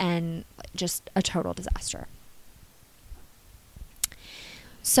towed, and just a total disaster.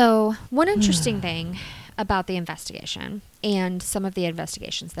 So, one interesting thing about the investigation and some of the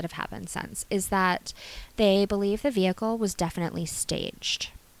investigations that have happened since is that they believe the vehicle was definitely staged.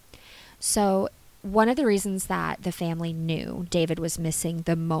 So, one of the reasons that the family knew David was missing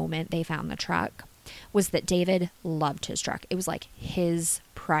the moment they found the truck was that David loved his truck. It was like his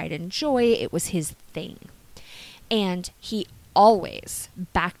pride and joy. It was his thing. And he always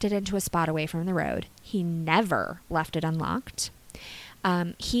backed it into a spot away from the road. He never left it unlocked.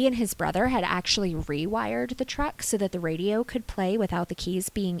 He and his brother had actually rewired the truck so that the radio could play without the keys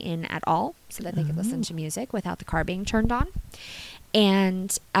being in at all, so that they could listen to music without the car being turned on.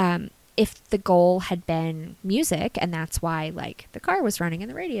 And if the goal had been music, and that's why like the car was running and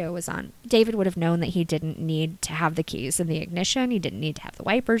the radio was on, David would have known that he didn't need to have the keys in the ignition. He didn't need to have the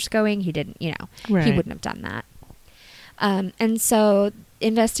wipers going. He didn't, he wouldn't have done that. And so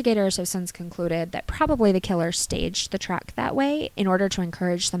investigators have since concluded that probably the killer staged the truck that way in order to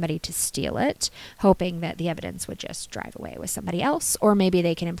encourage somebody to steal it, hoping that the evidence would just drive away with somebody else, or maybe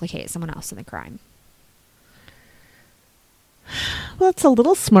they can implicate someone else in the crime. Well, it's a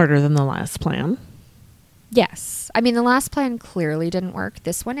little smarter than the last plan. Yes. I mean, the last plan clearly didn't work.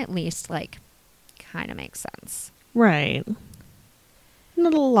 This one at least, kind of makes sense. Right.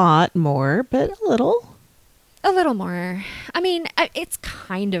 Not a lot more, but a little. A little more. I mean, it's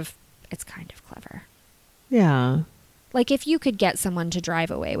kind of clever. Yeah. Like, if you could get someone to drive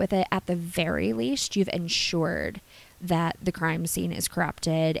away with it, at the very least, you've ensured that the crime scene is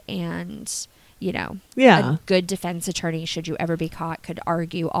corrupted and, a good defense attorney, should you ever be caught, could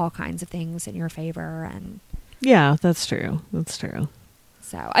argue all kinds of things in your favor. And yeah, that's true. That's true.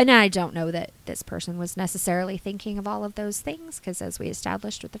 So, and I don't know that this person was necessarily thinking of all of those things, because as we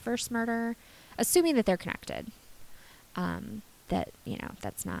established with the first murder, assuming that they're connected,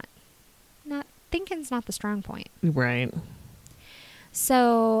 that's not thinking's not the strong point. Right.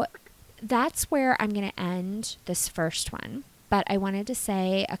 So that's where I'm going to end this first one. But I wanted to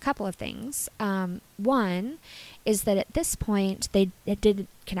say a couple of things. One is that at this point, it didn't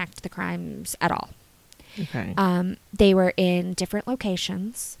connect the crimes at all. Okay. They were in different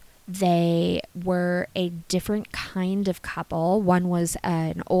locations. They were a different kind of couple. One was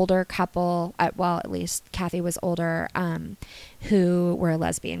an older couple, at least Kathy was older, who were a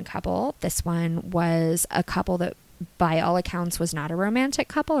lesbian couple. This one was a couple that, by all accounts, was not a romantic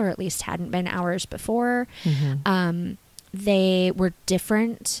couple, or at least hadn't been hours before. Mm-hmm. They were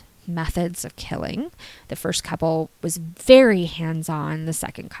different methods of killing. The first couple was very hands-on. The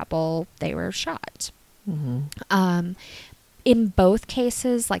second couple, they were shot. Mm-hmm. In both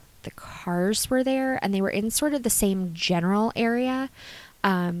cases, the cars were there, and they were in sort of the same general area,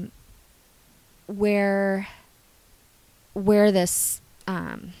 where the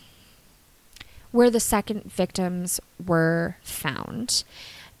second victims were found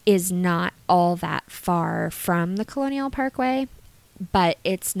is not all that far from the Colonial Parkway, but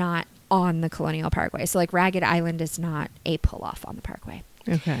it's not on the Colonial Parkway. So Ragged Island is not a pull-off on the Parkway.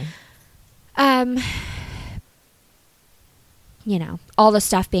 Okay. All the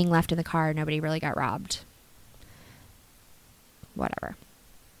stuff being left in the car, nobody really got robbed. Whatever.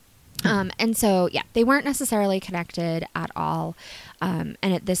 And so, yeah, they weren't necessarily connected at all. And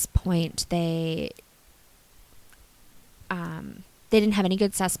at this point, they didn't have any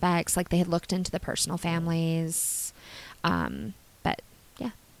good suspects. They had looked into the personal families. But,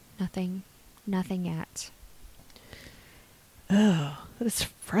 yeah, nothing yet. Oh, that is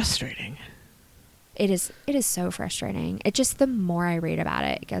frustrating. It is so frustrating. It just, the more I read about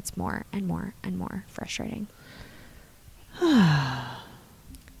it, it gets more and more and more frustrating.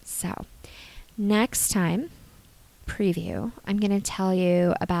 So, next time, preview, I'm going to tell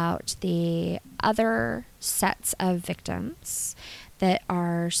you about the other sets of victims that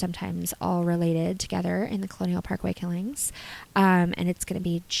are sometimes all related together in the Colonial Parkway killings. And it's going to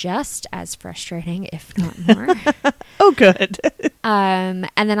be just as frustrating, if not more. Oh, good. And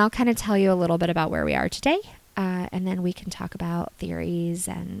then I'll kind of tell you a little bit about where we are today. And then we can talk about theories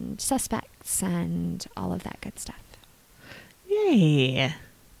and suspects and all of that good stuff. Yay.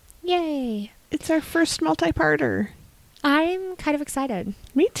 Yay. It's our first multi-parter. I'm kind of excited.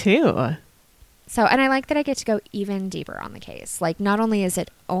 Me too. So, and I like that I get to go even deeper on the case. Like, not only is it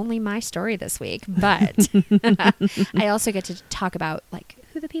only my story this week, but I also get to talk about, like,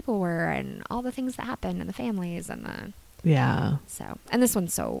 who the people were and all the things that happened and the families and the... Yeah. So, and this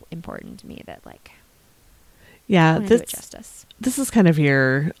one's so important to me that, like... Yeah, I want to do it justice. This is kind of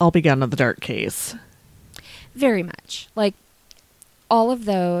your All Begun on the Dark case. Very much. Like, all of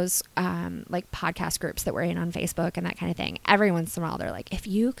those, like, podcast groups that we're in on Facebook and that kind of thing, every once in a while they're like, if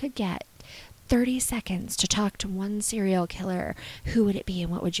you could get 30 seconds to talk to one serial killer, who would it be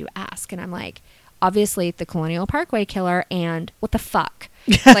and what would you ask? And I'm like, obviously the Colonial Parkway killer, and what the fuck?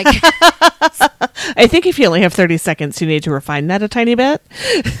 Like, I think if you only have 30 seconds, you need to refine that a tiny bit.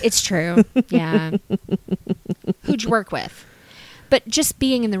 It's true. Yeah. Who'd you work with? But just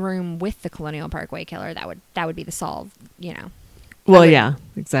being in the room with the Colonial Parkway killer, that would be the solve, you know. Well, yeah,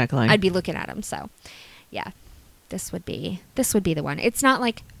 exactly. I'd be looking at him. So, yeah, this would be the one. It's not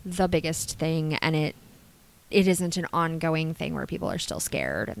like the biggest thing, and it isn't an ongoing thing where people are still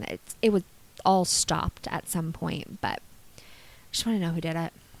scared, and it was all stopped at some point. But I just want to know who did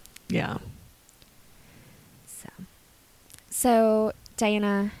it. Yeah. So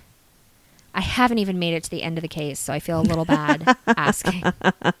Diana, I haven't even made it to the end of the case, so I feel a little bad asking.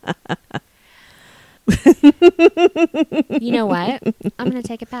 You know what? I'm going to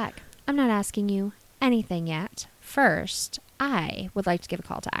take it back. I'm not asking you anything yet. First, I would like to give a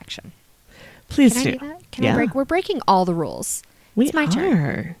call to action. Please Can do. I do that? Can I break? We're breaking all the rules. It's my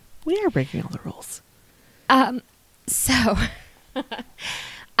turn. We are breaking all the rules. So,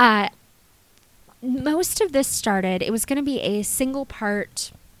 most of this started, it was going to be a single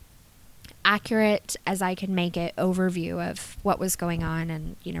part, accurate as I could make it, overview of what was going on,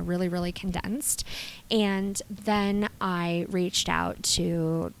 and, you know, really, really condensed. And then I reached out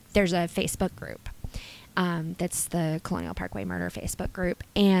to, there's a Facebook group. That's the Colonial Parkway Murder Facebook group,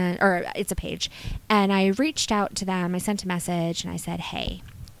 or it's a page. And I reached out to them. I sent a message and I said, hey,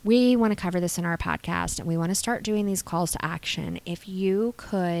 we want to cover this in our podcast and we want to start doing these calls to action. If you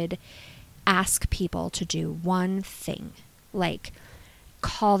could ask people to do one thing, like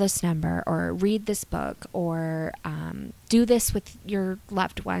call this number or read this book or do this with your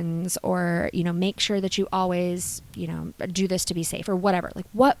loved ones, or, you know, make sure that you always, you know, do this to be safe, or whatever. Like,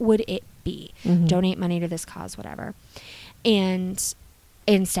 what would it be? Mm-hmm. Donate money to this cause, whatever. And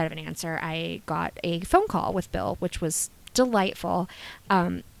instead of an answer, I got a phone call with Bill, which was delightful.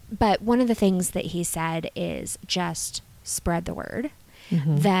 But one of the things that he said is just spread the word.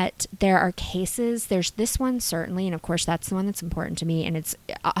 Mm-hmm. That there are cases, there's this one certainly, and of course that's the one that's important to me, and it's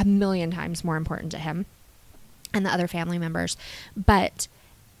a million times more important to him and the other family members. But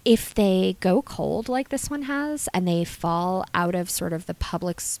if they go cold like this one has, and they fall out of sort of the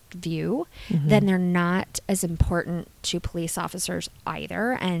public's view, mm-hmm. then they're not as important to police officers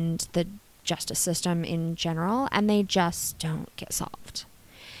either, and the justice system in general, and they just don't get solved.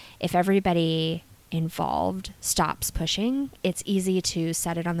 If everybody involved stops pushing, it's easy to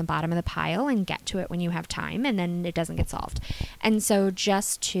set it on the bottom of the pile and get to it when you have time, and then it doesn't get solved. And so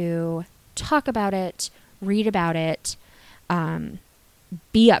just to talk about it, read about it,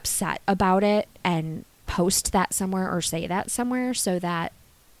 be upset about it, and post that somewhere or say that somewhere so that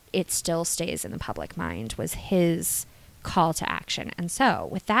it still stays in the public mind was his call to action. And so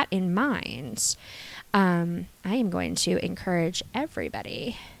with that in mind, I am going to encourage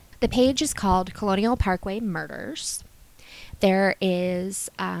everybody. The page is called Colonial Parkway Murders. There is,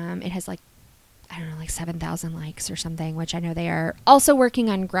 it has like 7,000 likes or something, which I know they are also working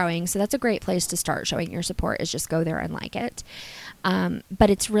on growing. So that's a great place to start showing your support, is just go there and like it. But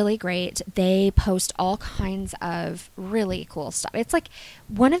it's really great. They post all kinds of really cool stuff. It's like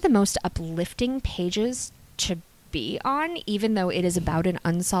one of the most uplifting pages to be on, even though it is about an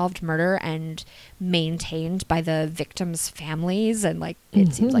unsolved murder and maintained by the victims' families, and like it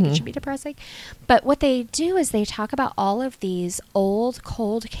mm-hmm. seems like it should be depressing. But what they do is they talk about all of these old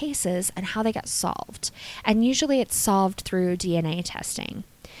cold cases and how they got solved, and usually it's solved through DNA testing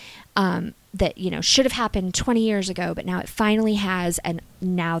that, you know, should have happened 20 years ago, but now it finally has, and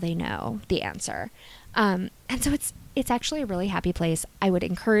now they know the answer. And so it's actually a really happy place. I would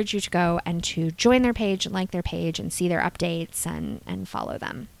encourage you to go and to join their page and like their page and see their updates and follow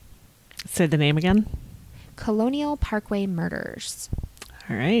them. Say the name again. Colonial Parkway murders.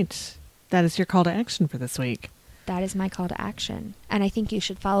 All right. That is your call to action for this week. That is my call to action. And I think you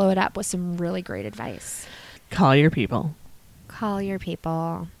should follow it up with some really great advice. Call your people. Call your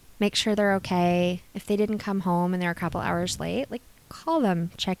people. Make sure they're okay. If they didn't come home and they're a couple hours late, like, call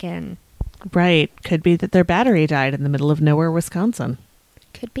them, check in. Right. Could be that their battery died in the middle of nowhere, Wisconsin.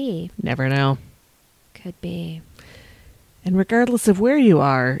 Could be. Never know. Could be. And regardless of where you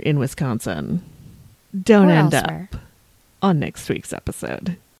are in Wisconsin, don't Or end elsewhere. up on next week's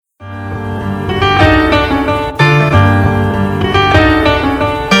episode.